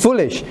 It's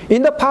foolish.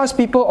 In the past,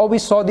 people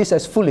always saw this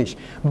as foolish.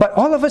 But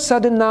all of a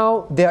sudden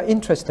now, they are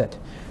interested.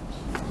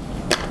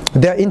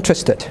 They are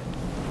interested.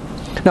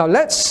 Now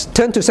let's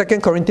turn to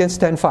 2 Corinthians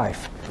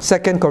 10:5.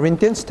 2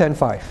 Corinthians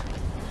 10:5.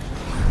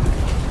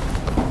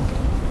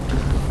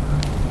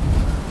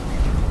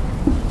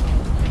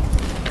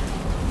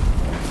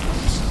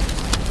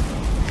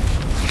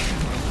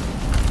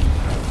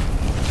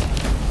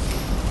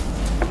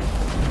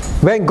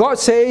 When God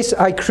says,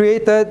 I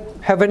created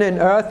heaven and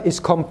earth, is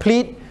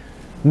complete,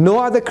 no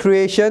other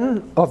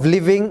creation of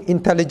living,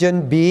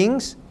 intelligent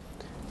beings.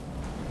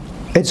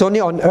 It's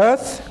only on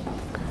earth.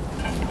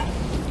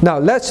 Now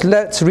let's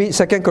read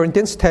 2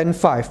 Corinthians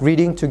 10:5,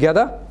 reading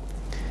together.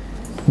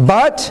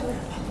 But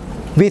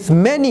with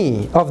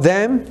many of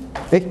them,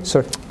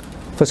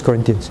 1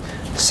 Corinthians.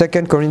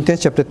 2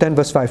 Corinthians chapter 10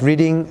 verse 5,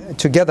 reading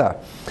together.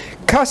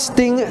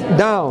 Casting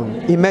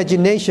down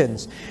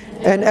imaginations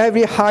and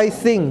every high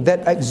thing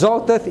that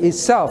exalteth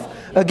itself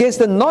against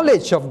the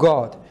knowledge of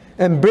God,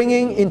 and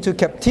bringing into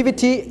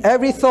captivity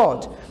every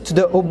thought to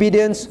the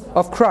obedience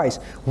of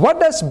Christ. What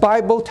does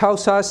Bible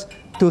tells us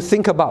to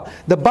think about?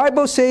 The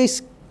Bible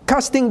says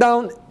casting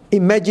down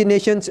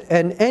imaginations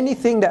and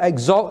anything that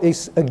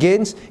exalts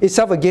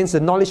itself against the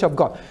knowledge of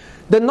God.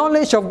 The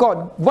knowledge of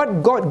God,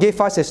 what God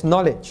gave us is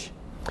knowledge.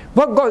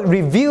 What God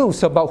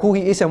reveals about who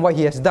He is and what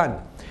He has done.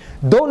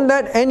 Don't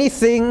let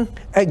anything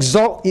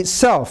exalt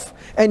itself.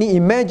 Any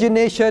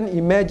imagination,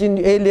 imagine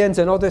aliens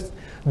and all this.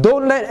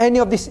 Don't let any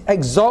of this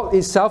exalt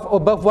itself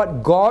above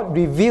what God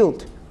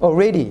revealed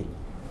already.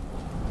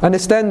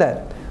 Understand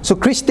that? So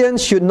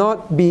Christians should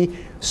not be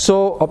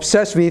so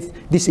obsessed with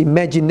these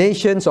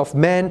imaginations of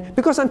man,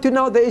 because until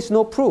now there is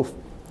no proof.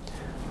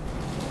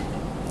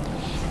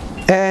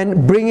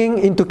 And bringing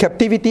into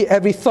captivity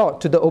every thought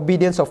to the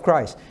obedience of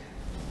Christ.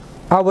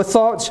 Our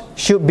thoughts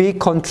should be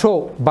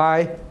controlled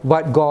by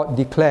what God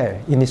declared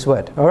in His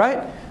Word.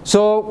 Alright?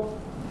 So,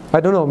 I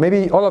don't know,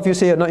 maybe all of you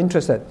say you're not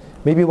interested.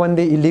 Maybe one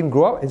day Elim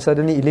grow up and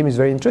suddenly Elim is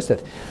very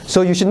interested.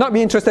 So you should not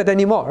be interested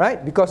anymore,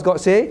 right? Because God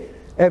say,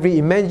 every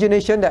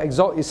imagination that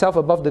exalts itself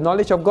above the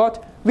knowledge of God,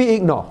 we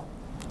ignore.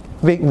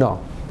 We ignore.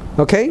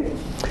 Okay?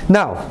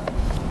 Now,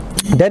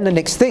 then the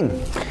next thing.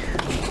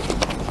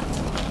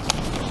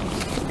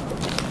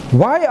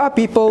 Why are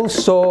people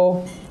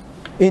so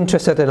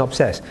interested and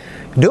obsessed?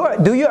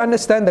 Do you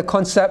understand the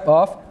concept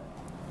of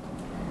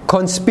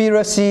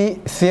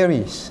conspiracy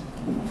theories?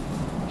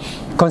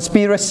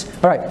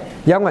 Alright,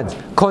 young ones.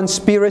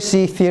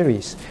 Conspiracy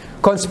theories.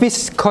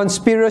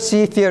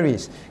 Conspiracy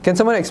theories. Can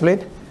someone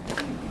explain?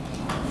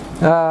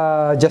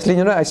 Jaslyn,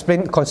 you know,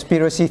 explain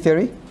conspiracy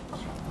theory?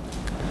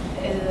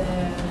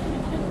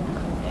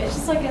 It's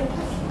just like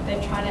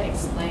they try to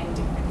explain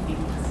different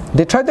things.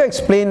 They try to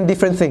explain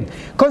different things.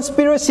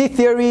 Conspiracy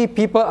theory,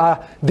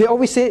 they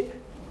always say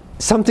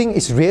something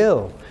is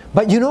real.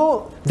 But you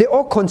know, they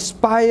all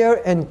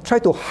conspire and try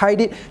to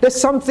hide it. There's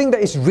something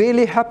that is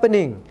really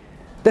happening.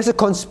 There's a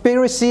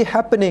conspiracy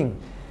happening.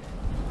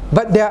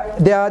 But they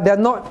are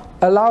not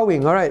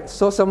allowing. Alright,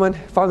 so someone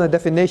found a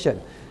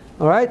definition.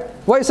 Alright,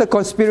 what is a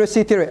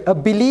conspiracy theory? A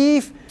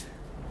belief,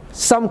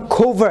 some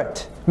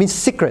covert, means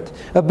secret.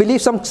 A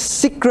belief some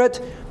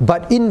secret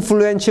but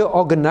influential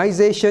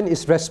organization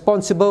is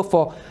responsible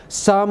for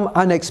some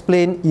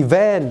unexplained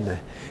event.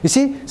 You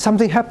see,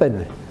 something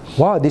happened.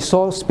 Wow, they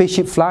saw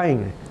spaceship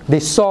flying. They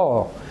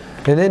saw.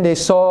 And then they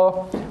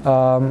saw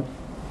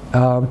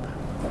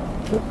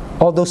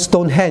all those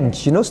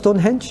Stonehenge. You know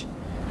Stonehenge?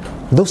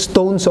 Those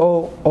stones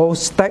all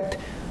stacked.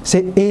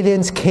 Say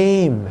aliens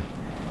came.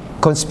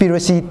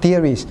 Conspiracy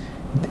theories.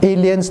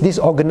 Aliens, this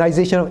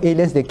organization of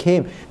aliens, they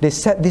came. They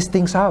set these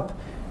things up.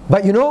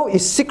 But you know,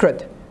 it's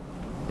secret.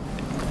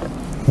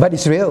 But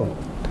it's real.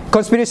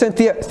 Conspiracy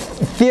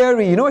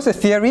theory. You know what's a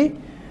theory?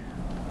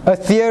 A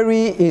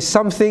theory is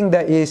something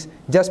that is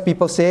just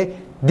people say,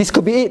 this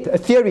could be it. A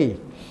theory,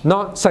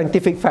 not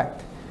scientific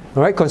fact.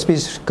 Alright,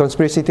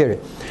 conspiracy theory.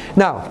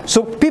 Now,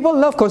 so people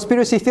love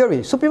conspiracy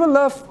theory. So people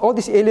love all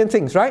these alien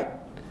things, right?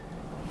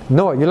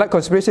 No, you like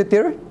conspiracy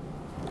theory?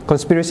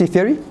 Conspiracy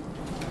theory?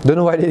 Don't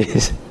know what it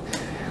is.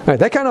 Right,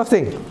 that kind of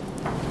thing.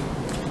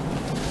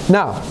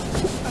 Now,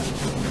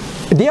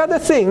 the other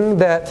thing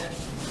that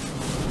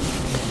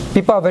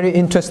people are very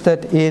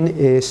interested in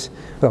is,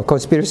 well,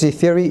 conspiracy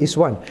theory is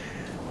one.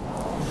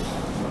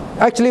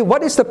 Actually,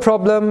 what is the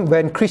problem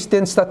when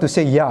Christians start to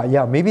say,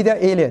 yeah, maybe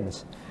they're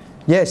aliens?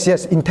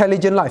 Yes,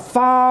 intelligent life,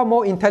 far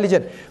more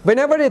intelligent.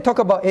 Whenever they talk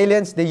about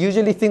aliens, they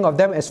usually think of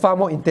them as far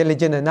more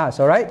intelligent than us,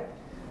 alright?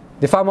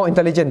 They're far more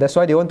intelligent. That's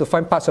why they want to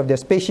find parts of their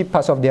spaceship,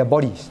 parts of their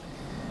bodies,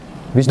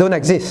 which don't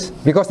exist,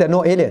 because there are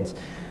no aliens.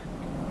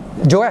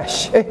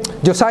 Josiah.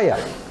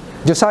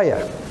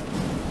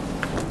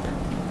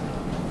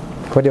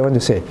 What do you want to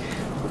say?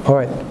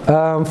 Alright,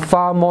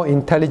 far more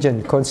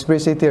intelligent,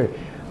 conspiracy theory.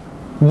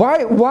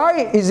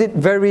 Why is it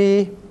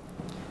very...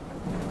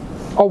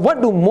 Or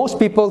what do most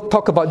people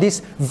talk about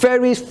these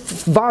very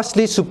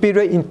vastly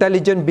superior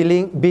intelligent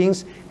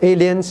beings,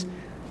 aliens,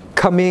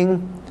 coming?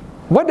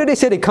 What do they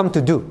say they come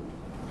to do?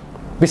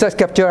 Besides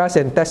capture us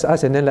and test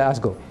us and then let us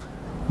go.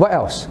 What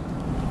else?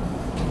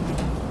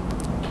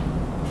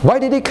 Why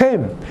did He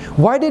come?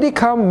 Why did He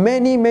come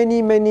many,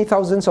 many, many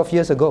thousands of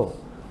years ago?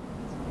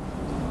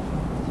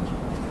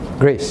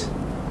 Grace.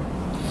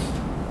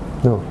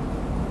 No.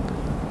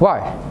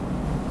 Why?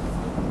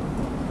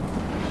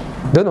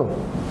 Don't know.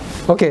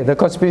 Okay, the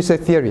conspiracy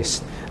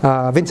theorists.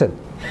 Vincent.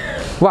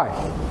 Why?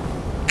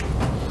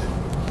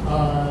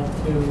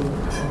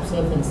 To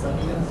observe and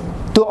study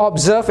us. To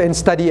observe and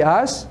study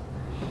us.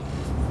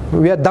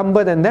 We are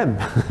dumber than them.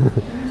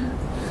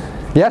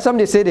 Yeah,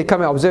 somebody say they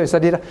come and observe and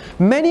study us.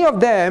 Many of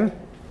them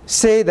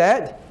say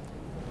that,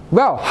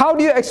 well, how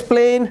do you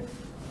explain?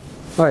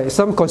 Alright,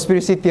 some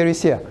conspiracy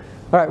theories here.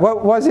 Alright,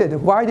 what was it?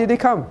 Why did they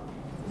come?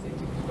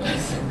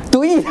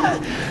 To eat.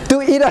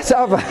 To eat us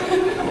up.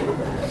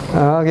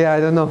 Okay, I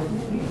don't know.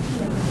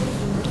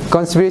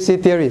 Conspiracy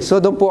theories. So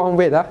don't put on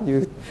weight.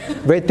 You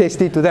very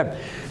tasty to them.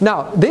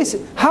 Now,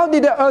 how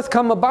did the earth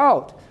come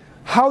about?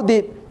 How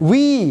did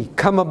we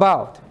come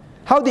about?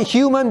 How did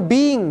human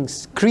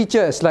beings,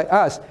 creatures like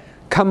us,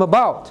 come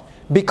about?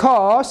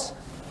 Because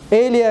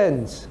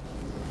aliens.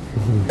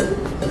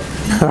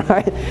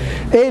 Alright?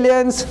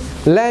 Aliens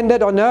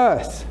landed on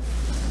earth.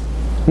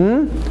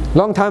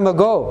 Long time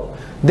ago.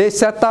 They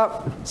set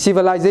up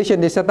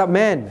civilization, they set up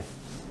man.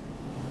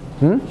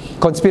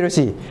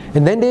 Conspiracy.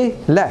 And then they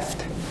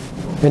left.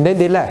 And then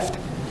they left.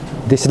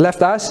 They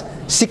left us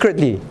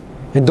secretly.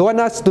 And don't want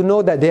us to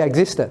know that they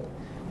existed.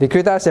 They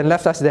created us and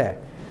left us there.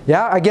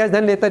 Yeah, I guess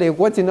then later,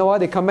 once in a while,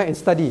 they come back and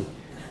study.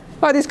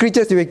 Are these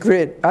creatures we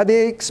create? Are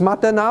they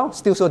smarter now?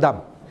 Still so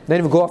dumb.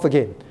 Then we go off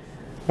again.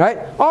 Right?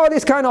 All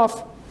this kind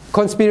of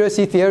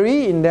conspiracy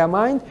theory in their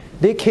mind,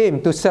 they came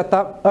to set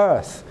up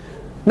earth.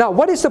 Now,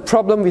 what is the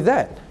problem with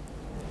that?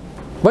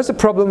 What's the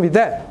problem with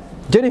that?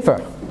 Jennifer,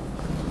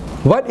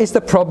 what is the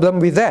problem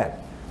with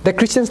that? The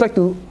Christians like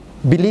to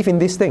believe in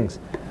these things.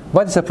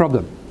 What is the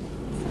problem?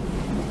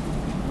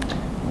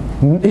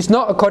 It's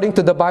not according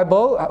to the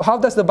Bible. How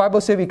does the Bible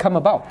say we come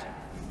about?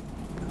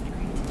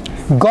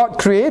 God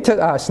created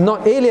us,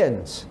 not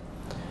aliens.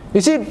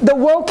 You see, the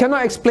world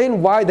cannot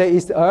explain why there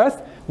is the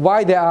earth,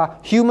 why there are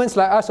humans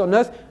like us on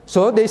earth.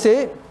 So they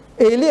say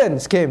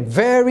aliens came,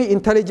 very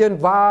intelligent,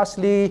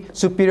 vastly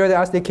superior to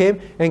us. They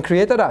came and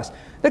created us.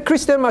 The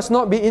Christian must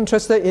not be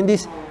interested in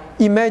these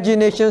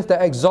imaginations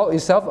that exalt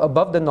itself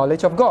above the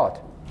knowledge of God.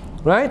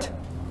 Right?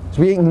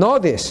 So we ignore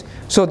this.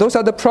 So those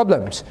are the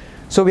problems.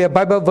 So we have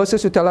Bible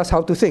verses to tell us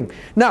how to think.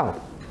 Now,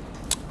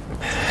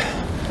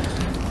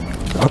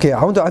 okay,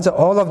 I want to answer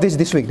all of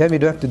this week. Then we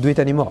don't have to do it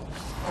anymore.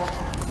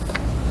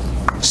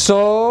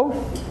 So,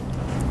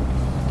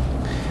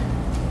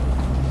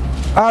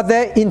 are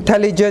there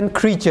intelligent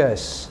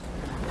creatures?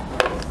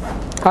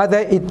 Are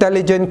there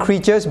intelligent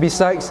creatures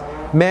besides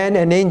men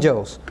and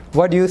angels?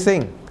 What do you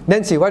think?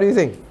 Nancy, what do you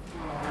think?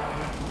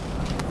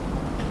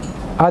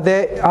 Are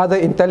there other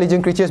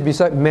intelligent creatures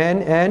besides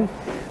man and...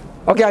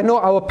 Okay, I know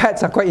our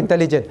pets are quite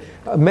intelligent.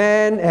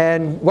 Man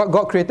and what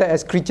God created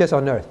as creatures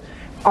on earth.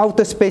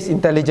 Outer space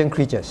intelligent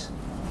creatures.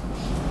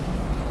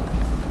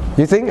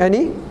 You think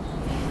any?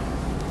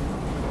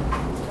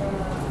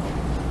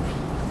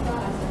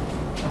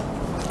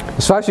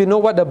 As far as we know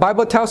what the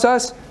Bible tells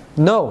us,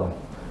 no.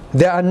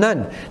 There are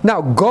none.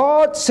 Now,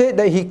 God said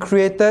that He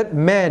created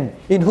man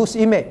in whose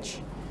image?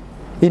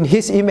 In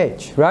His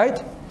image,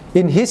 right?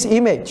 In His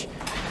image.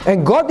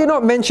 And God did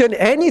not mention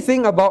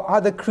anything about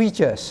other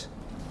creatures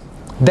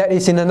that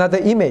is in another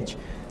image.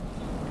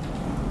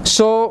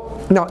 So,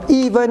 now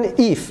even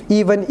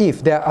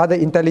if there are other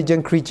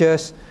intelligent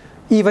creatures,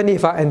 even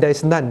if, and there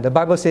is none, the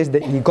Bible says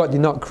that God did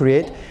not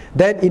create,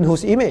 then in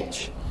whose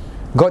image?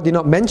 God did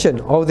not mention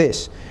all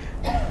this.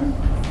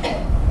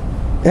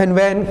 And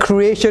when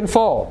creation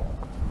fell,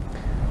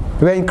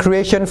 when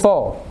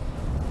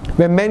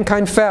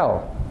mankind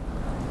fell,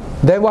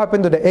 then what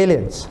happened to the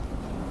aliens?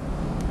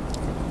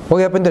 What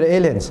happened to the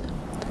aliens?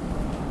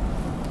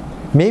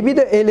 Maybe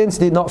the aliens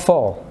did not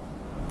fall.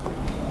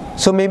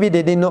 So maybe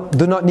they do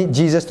not need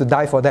Jesus to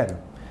die for them.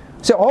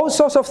 So all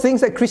sorts of things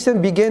that Christians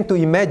began to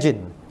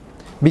imagine.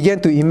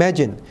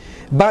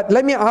 But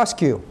let me ask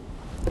you,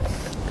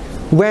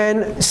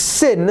 when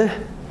sin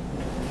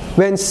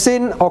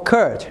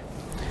occurred,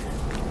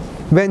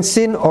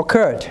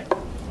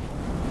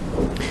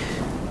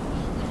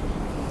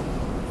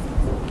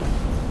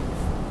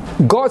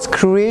 God's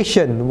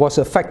creation was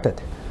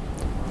affected.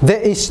 There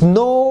is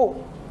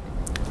no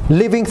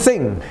living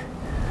thing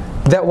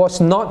that was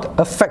not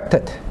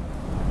affected.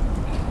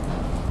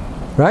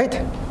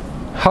 Right?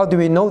 How do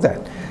we know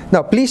that?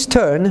 Now please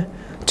turn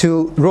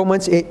to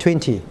Romans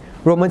 8:20.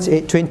 Romans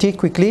 8:20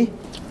 quickly.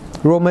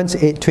 Romans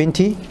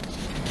 8:20.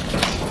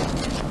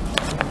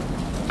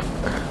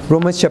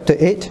 Romans chapter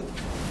 8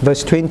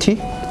 verse 20.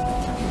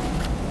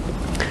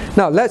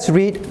 Now let's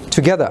read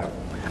together.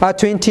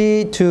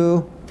 20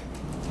 to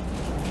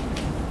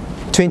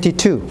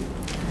 22.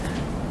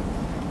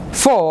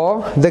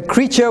 For the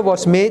creature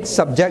was made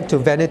subject to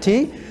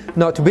vanity,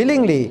 not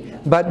willingly,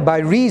 but by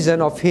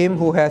reason of Him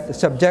who hath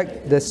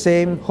subject the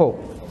same hope.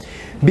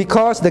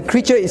 because the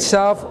creature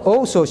itself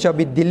also shall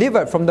be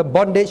delivered from the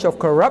bondage of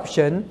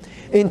corruption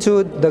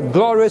into the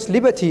glorious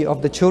liberty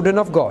of the children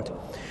of God.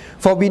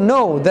 For we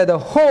know that the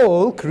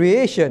whole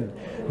creation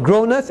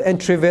groaneth and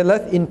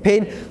travaileth in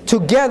pain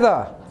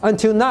together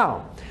until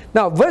now.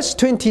 Now, verse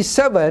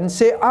 27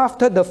 say,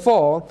 after the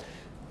fall,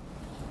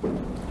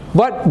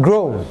 what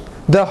groan?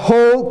 The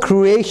whole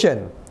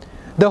creation.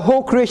 The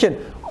whole creation.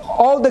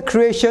 All the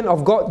creation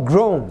of God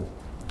groan.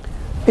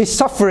 Is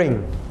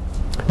suffering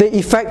the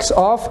effects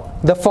of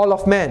the fall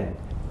of man.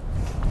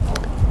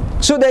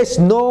 So there is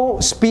no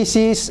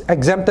species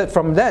exempted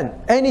from that.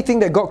 Anything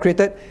that God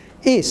created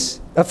is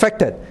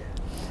affected.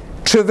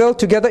 Travail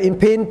together in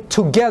pain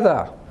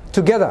together.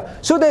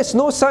 So there is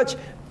no such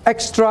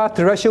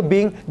extraterrestrial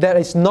being that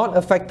is not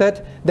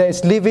affected, that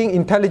is living,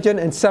 intelligent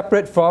and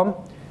separate from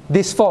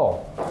this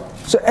fall.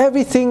 So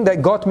everything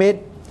that God made,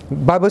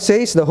 Bible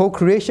says, the whole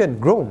creation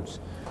groans.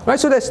 Right?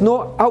 So there's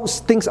no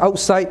things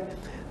outside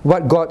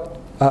what God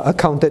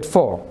accounted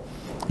for.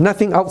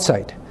 Nothing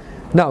outside.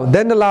 Now,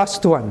 then the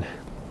last one.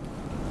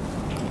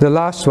 The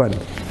last one.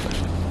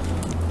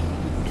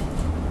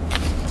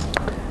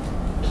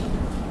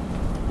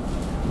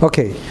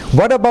 Okay,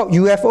 what about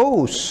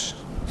UFOs?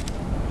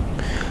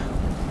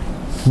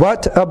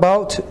 What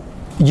about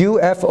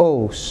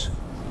UFOs?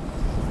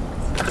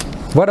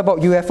 What about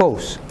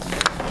UFOs?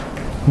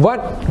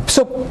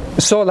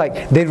 So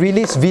like they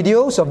release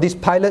videos of this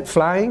pilot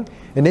flying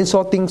and then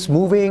saw things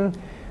moving,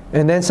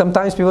 and then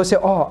sometimes people say,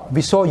 oh,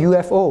 we saw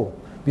UFO.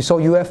 We saw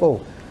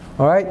UFO.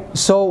 Alright?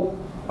 So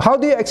how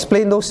do you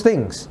explain those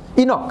things?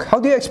 Enoch,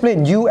 how do you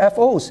explain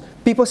UFOs?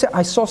 People say,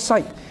 I saw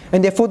sight.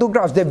 And there are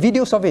photographs, there are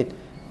videos of it.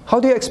 How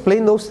do you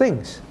explain those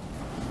things?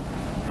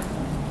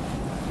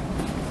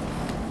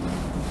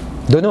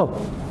 Don't know.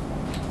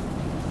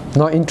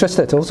 Not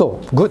interested also.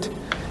 Good.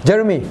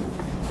 Jeremy.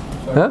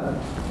 Huh?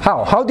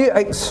 How? How do you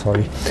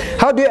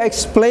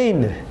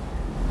explain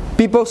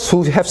people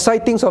who have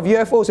sightings of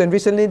UFOs and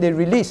recently they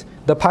released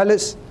the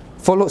pilots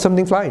followed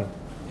something flying?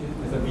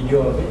 There's a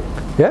video of it.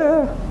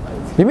 Yeah.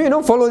 You mean you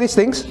don't follow these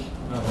things?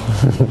 No.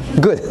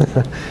 Good.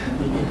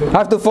 I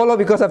have to follow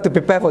because I have to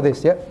prepare for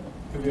this. Yeah.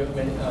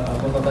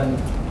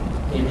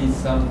 Maybe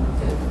some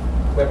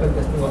weapon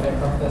testing or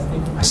aircraft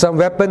testing. Some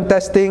weapon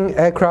testing,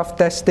 aircraft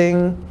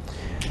testing.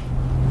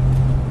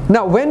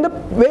 Now,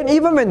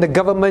 even when the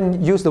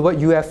government used the word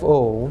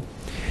UFO,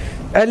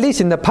 at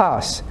least in the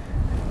past,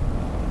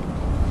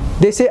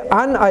 they say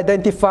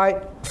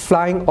unidentified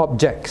flying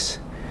objects.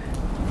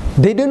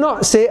 They do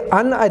not say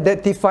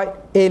unidentified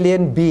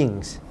alien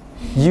beings,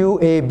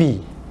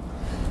 UAB.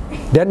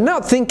 They're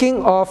not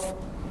thinking of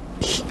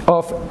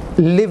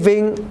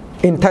living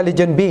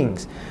intelligent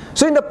beings.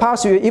 So in the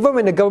past, even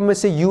when the government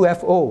say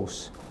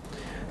UFOs,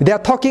 they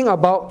are talking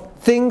about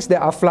things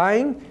that are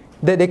flying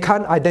that they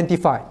can't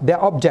identify.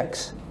 They're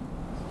objects.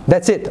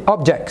 That's it,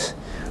 objects.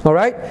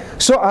 Alright?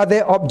 So are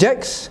they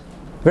objects?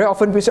 Very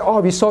often we say,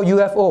 oh, we saw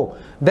UFO.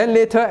 Then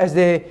later as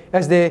they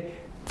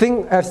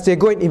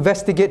go and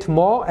investigate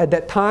more at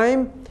that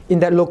time, in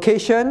that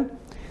location,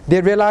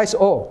 they realize,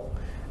 oh,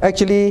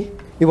 actually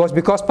it was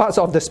because parts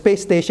of the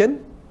space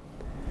station,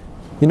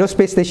 you know,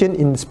 space station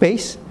in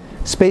space,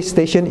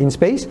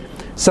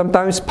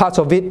 sometimes parts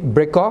of it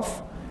break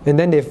off and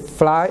then they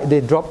fly,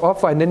 they drop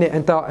off and then they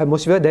enter our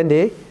atmosphere, then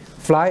they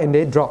fly and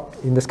they drop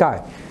in the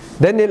sky.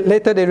 Then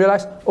later they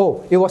realize,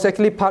 oh, it was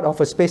actually part of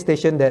a space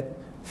station that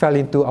fell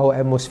into our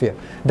atmosphere.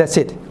 That's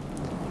it.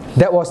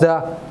 That was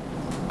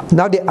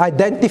now they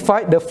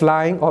identified the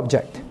flying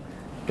object.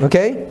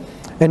 Okay?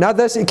 And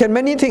others, it can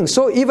many things.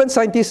 So even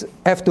scientists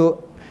have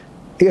to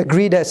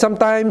agree that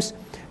sometimes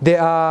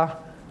there are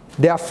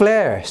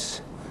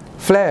flares.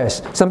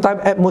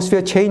 Sometimes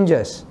atmosphere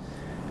changes.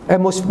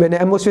 When the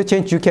atmosphere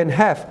changes, you can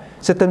have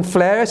certain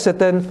flares,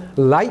 certain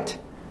light,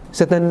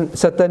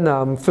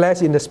 certain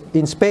flares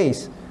in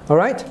space. All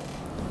right?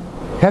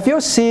 Have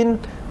you seen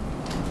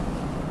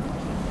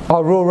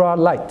aurora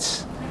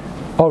lights?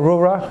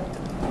 Aurora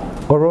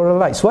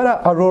lights. What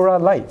are aurora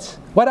lights?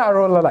 What are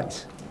aurora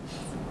lights?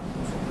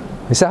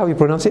 Is that how you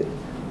pronounce it?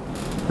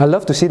 I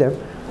love to see them.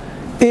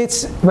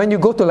 It's when you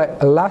go to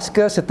like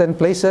Alaska, certain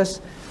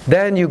places,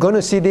 then you're going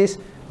to see this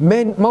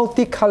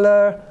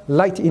multicolor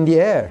light in the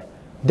air.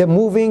 They're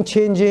moving,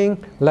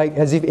 changing, like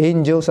as if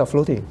angels are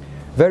floating.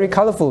 Very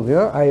colorful, you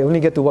know. I only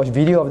get to watch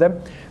video of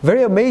them.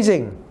 Very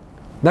amazing.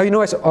 Now you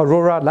know it's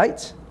aurora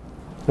lights.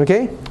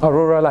 Okay?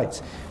 Aurora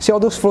lights. See all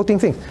those floating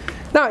things.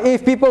 Now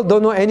if people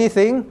don't know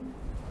anything,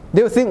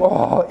 they'll think,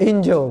 oh,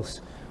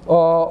 angels.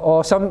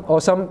 Or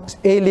some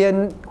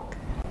alien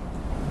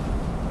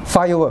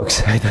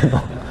fireworks. I don't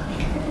know.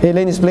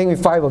 Alien is playing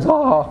with fireworks.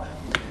 Oh.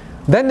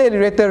 Then they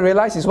later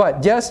realize it's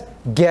what? Just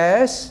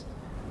gas,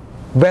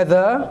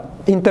 weather,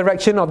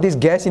 interaction of this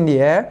gas in the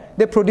air.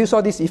 They produce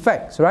all these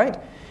effects, right?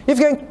 If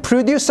you can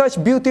produce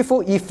such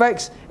beautiful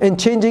effects and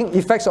changing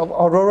effects of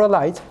aurora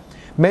lights,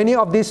 many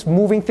of these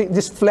moving things,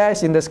 this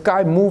flash in the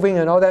sky moving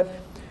and all that,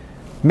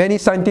 many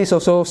scientists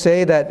also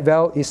say that,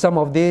 well, it's some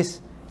of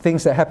these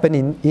things that happen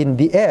in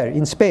the air,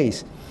 in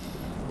space.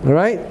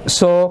 Alright?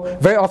 So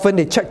very often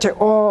they check,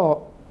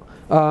 oh,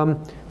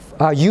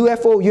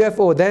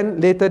 UFO.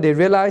 Then later they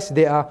realized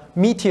they are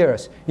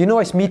meteors. You know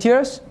what's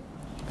meteors?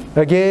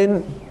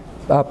 Again,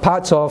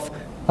 parts of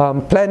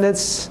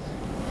planets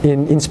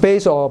in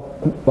space or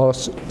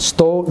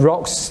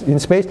rocks in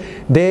space.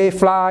 They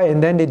fly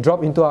and then they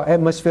drop into our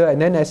atmosphere,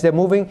 and then as they're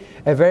moving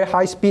at very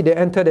high speed, they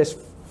enter this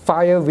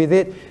fire with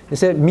it. They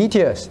said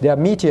meteors. They are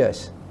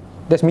meteors.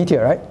 That's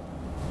meteor, right?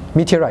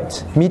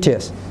 Meteorites.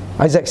 Meteors.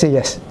 Isaac say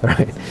yes.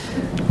 Right.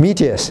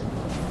 Meteors.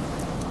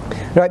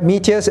 Right,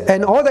 meteors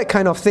and all that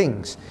kind of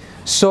things.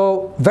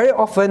 So very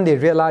often they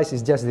realize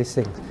it's just these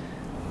things.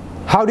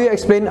 How do you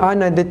explain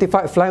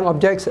unidentified flying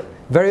objects?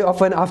 Very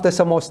often after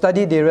some more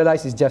study they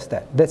realize it's just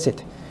that. That's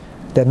it.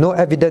 There are no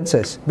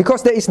evidences.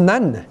 Because there is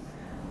none.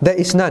 There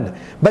is none.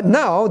 But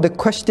now the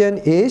question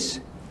is,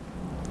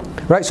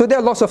 right, so there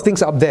are lots of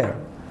things up there.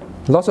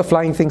 Lots of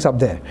flying things up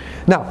there.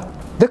 Now,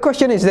 the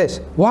question is this.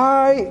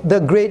 Why the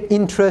great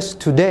interest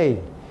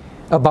today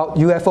about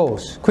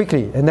UFOs?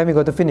 Quickly, and then we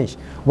got to finish.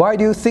 Why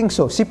do you think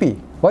so? CP,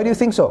 why do you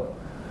think so?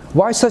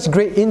 Why such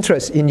great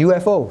interest in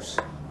UFOs?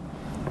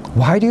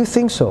 Why do you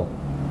think so?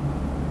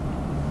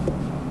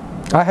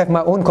 I have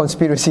my own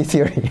conspiracy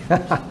theory.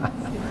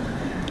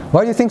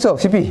 Why do you think so,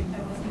 CP?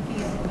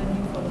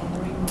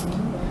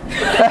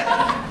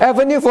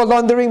 Avenue for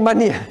laundering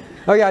money.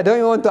 Okay, I don't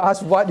even want to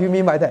ask what you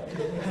mean by that.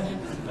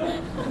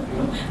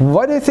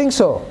 Why do you think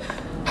so?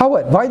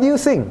 Howard, why do you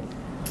think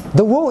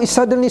the world is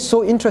suddenly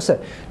so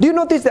interested? Do you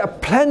notice there are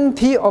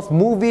plenty of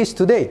movies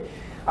today?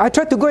 I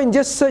tried to go and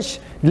just search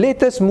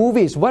latest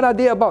movies. What are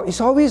they about?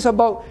 It's always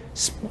about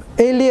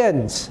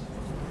aliens,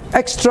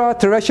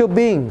 extraterrestrial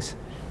beings,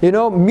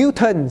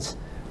 mutants,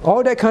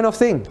 all that kind of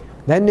thing.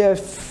 Then they're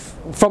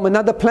from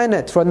another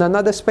planet, from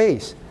another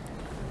space.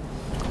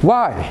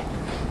 Why?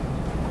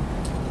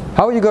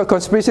 How you got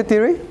conspiracy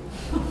theory?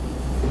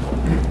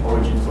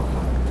 Origins of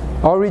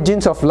life.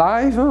 Origins of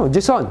life? Oh,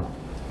 Jason.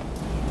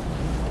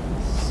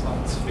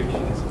 Science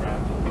fiction is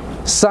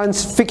rampant.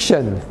 Science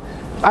fiction.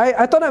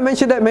 I thought I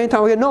mentioned that many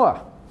times. Okay, Noah.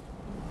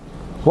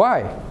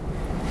 Why?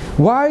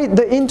 Why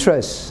the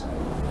interest?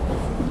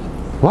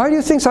 Why do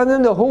you think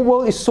suddenly the whole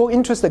world is so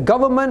interested?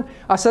 Government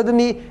are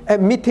suddenly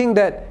admitting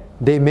that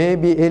they may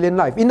be alien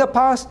life. In the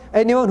past,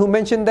 anyone who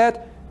mentioned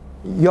that,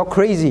 you're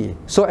crazy.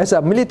 So as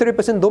a military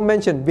person, don't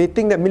mention. They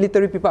think that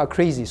military people are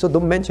crazy, so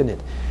don't mention it.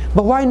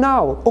 But why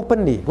now,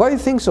 openly? Why do you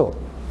think so?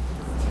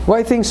 Why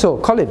do you think so?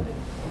 Colin?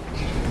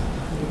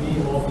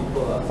 Maybe more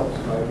people are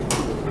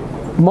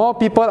subscribing. More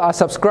people are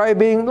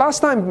subscribing. Last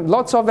time,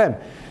 lots of them.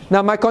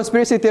 Now my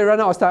conspiracy theory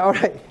ran out. I was like, all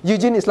right,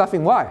 Eugene is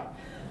laughing. Why?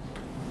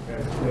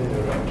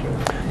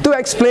 To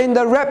explain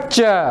the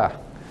rapture.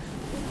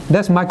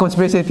 That's my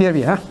conspiracy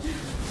theory. Huh?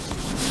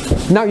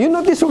 Now you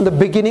notice from the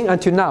beginning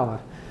until now,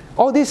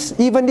 all this,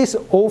 even these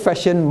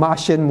old-fashioned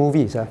Martian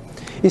movies,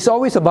 it's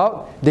always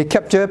about they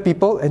capture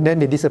people and then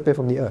they disappear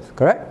from the earth,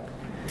 correct?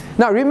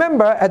 Now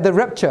remember, at the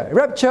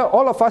rapture,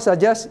 all of us are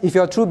just, if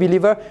you're a true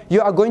believer,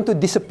 you are going to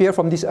disappear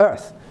from this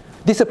earth.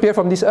 Disappear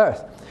from this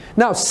earth.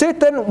 Now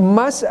Satan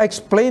must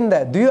explain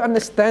that. Do you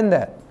understand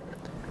that?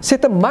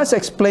 Satan must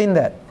explain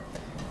that.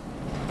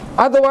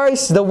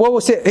 Otherwise the world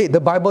will say, hey,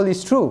 the Bible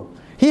is true.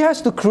 He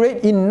has to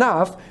create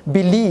enough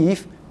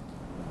belief.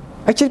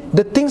 Actually,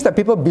 the things that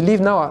people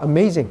believe now are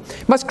amazing.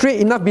 Must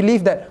create enough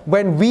belief that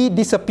when we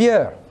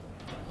disappear,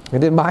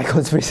 and then my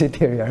conspiracy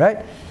theory,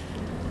 right?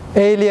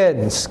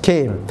 Aliens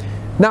came.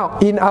 Now,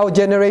 in our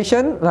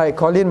generation, like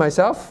Colin,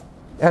 myself,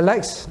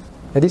 Alex,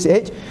 at this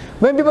age,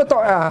 when people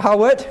talk,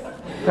 Howard,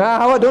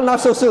 don't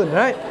laugh so soon,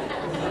 right?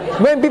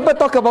 When people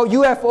talk about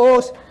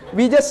UFOs,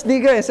 we just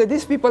snigger and say,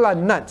 these people are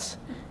nuts.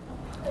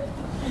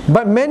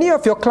 But many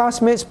of your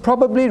classmates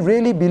probably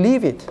really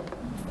believe it.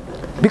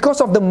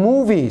 Because of the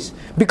movies,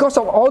 because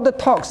of all the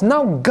talks.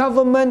 Now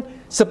government,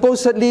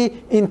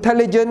 supposedly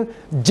intelligent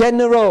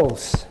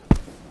generals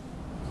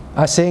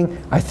are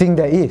saying, I think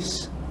there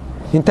is.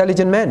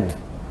 Intelligent men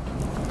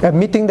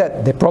admitting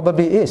that there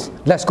probably is.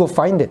 Let's go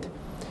find it.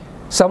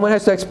 Someone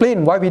has to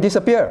explain why we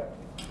disappear.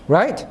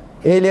 Right?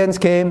 Aliens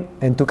came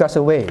and took us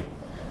away.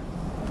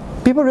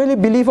 People really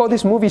believe all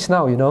these movies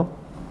now,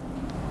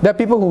 There are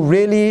people who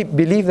really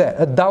believe that.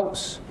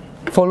 Adults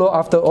follow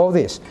after all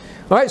this.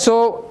 Alright,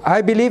 so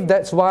I believe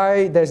that's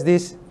why there's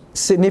this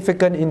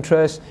significant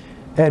interest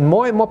and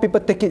more people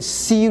take it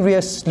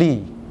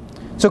seriously.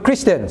 So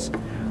Christians,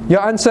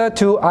 your answer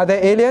to are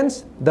there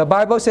aliens? The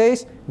Bible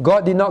says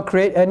God did not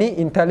create any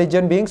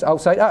intelligent beings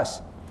outside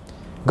us.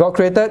 God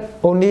created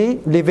only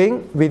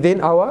living within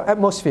our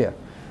atmosphere.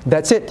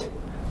 That's it.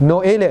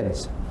 No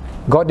aliens.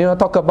 God did not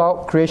talk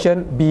about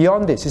creation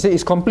beyond this. He said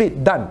it's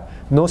complete, done.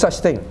 No such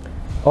thing.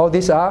 All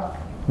these are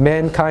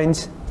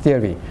mankind's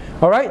theory.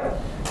 Alright?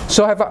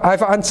 So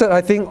I've answered,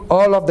 I think,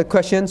 all of the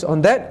questions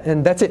on that,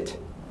 and that's it.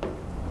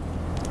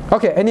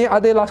 Okay, any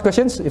other last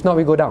questions? If not,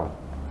 we go down.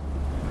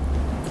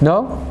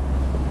 No?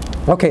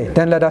 Okay,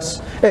 then let us...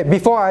 Hey,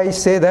 before I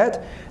say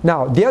that,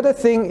 now, the other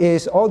thing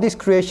is all this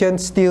creation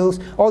steals,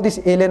 all this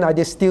alien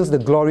idea steals the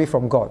glory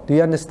from God. Do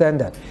you understand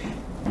that?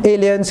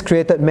 Aliens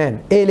created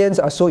man. Aliens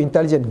are so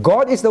intelligent.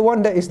 God is the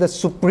one that is the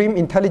supreme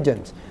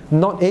intelligence,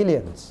 not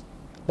aliens.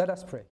 Let us pray.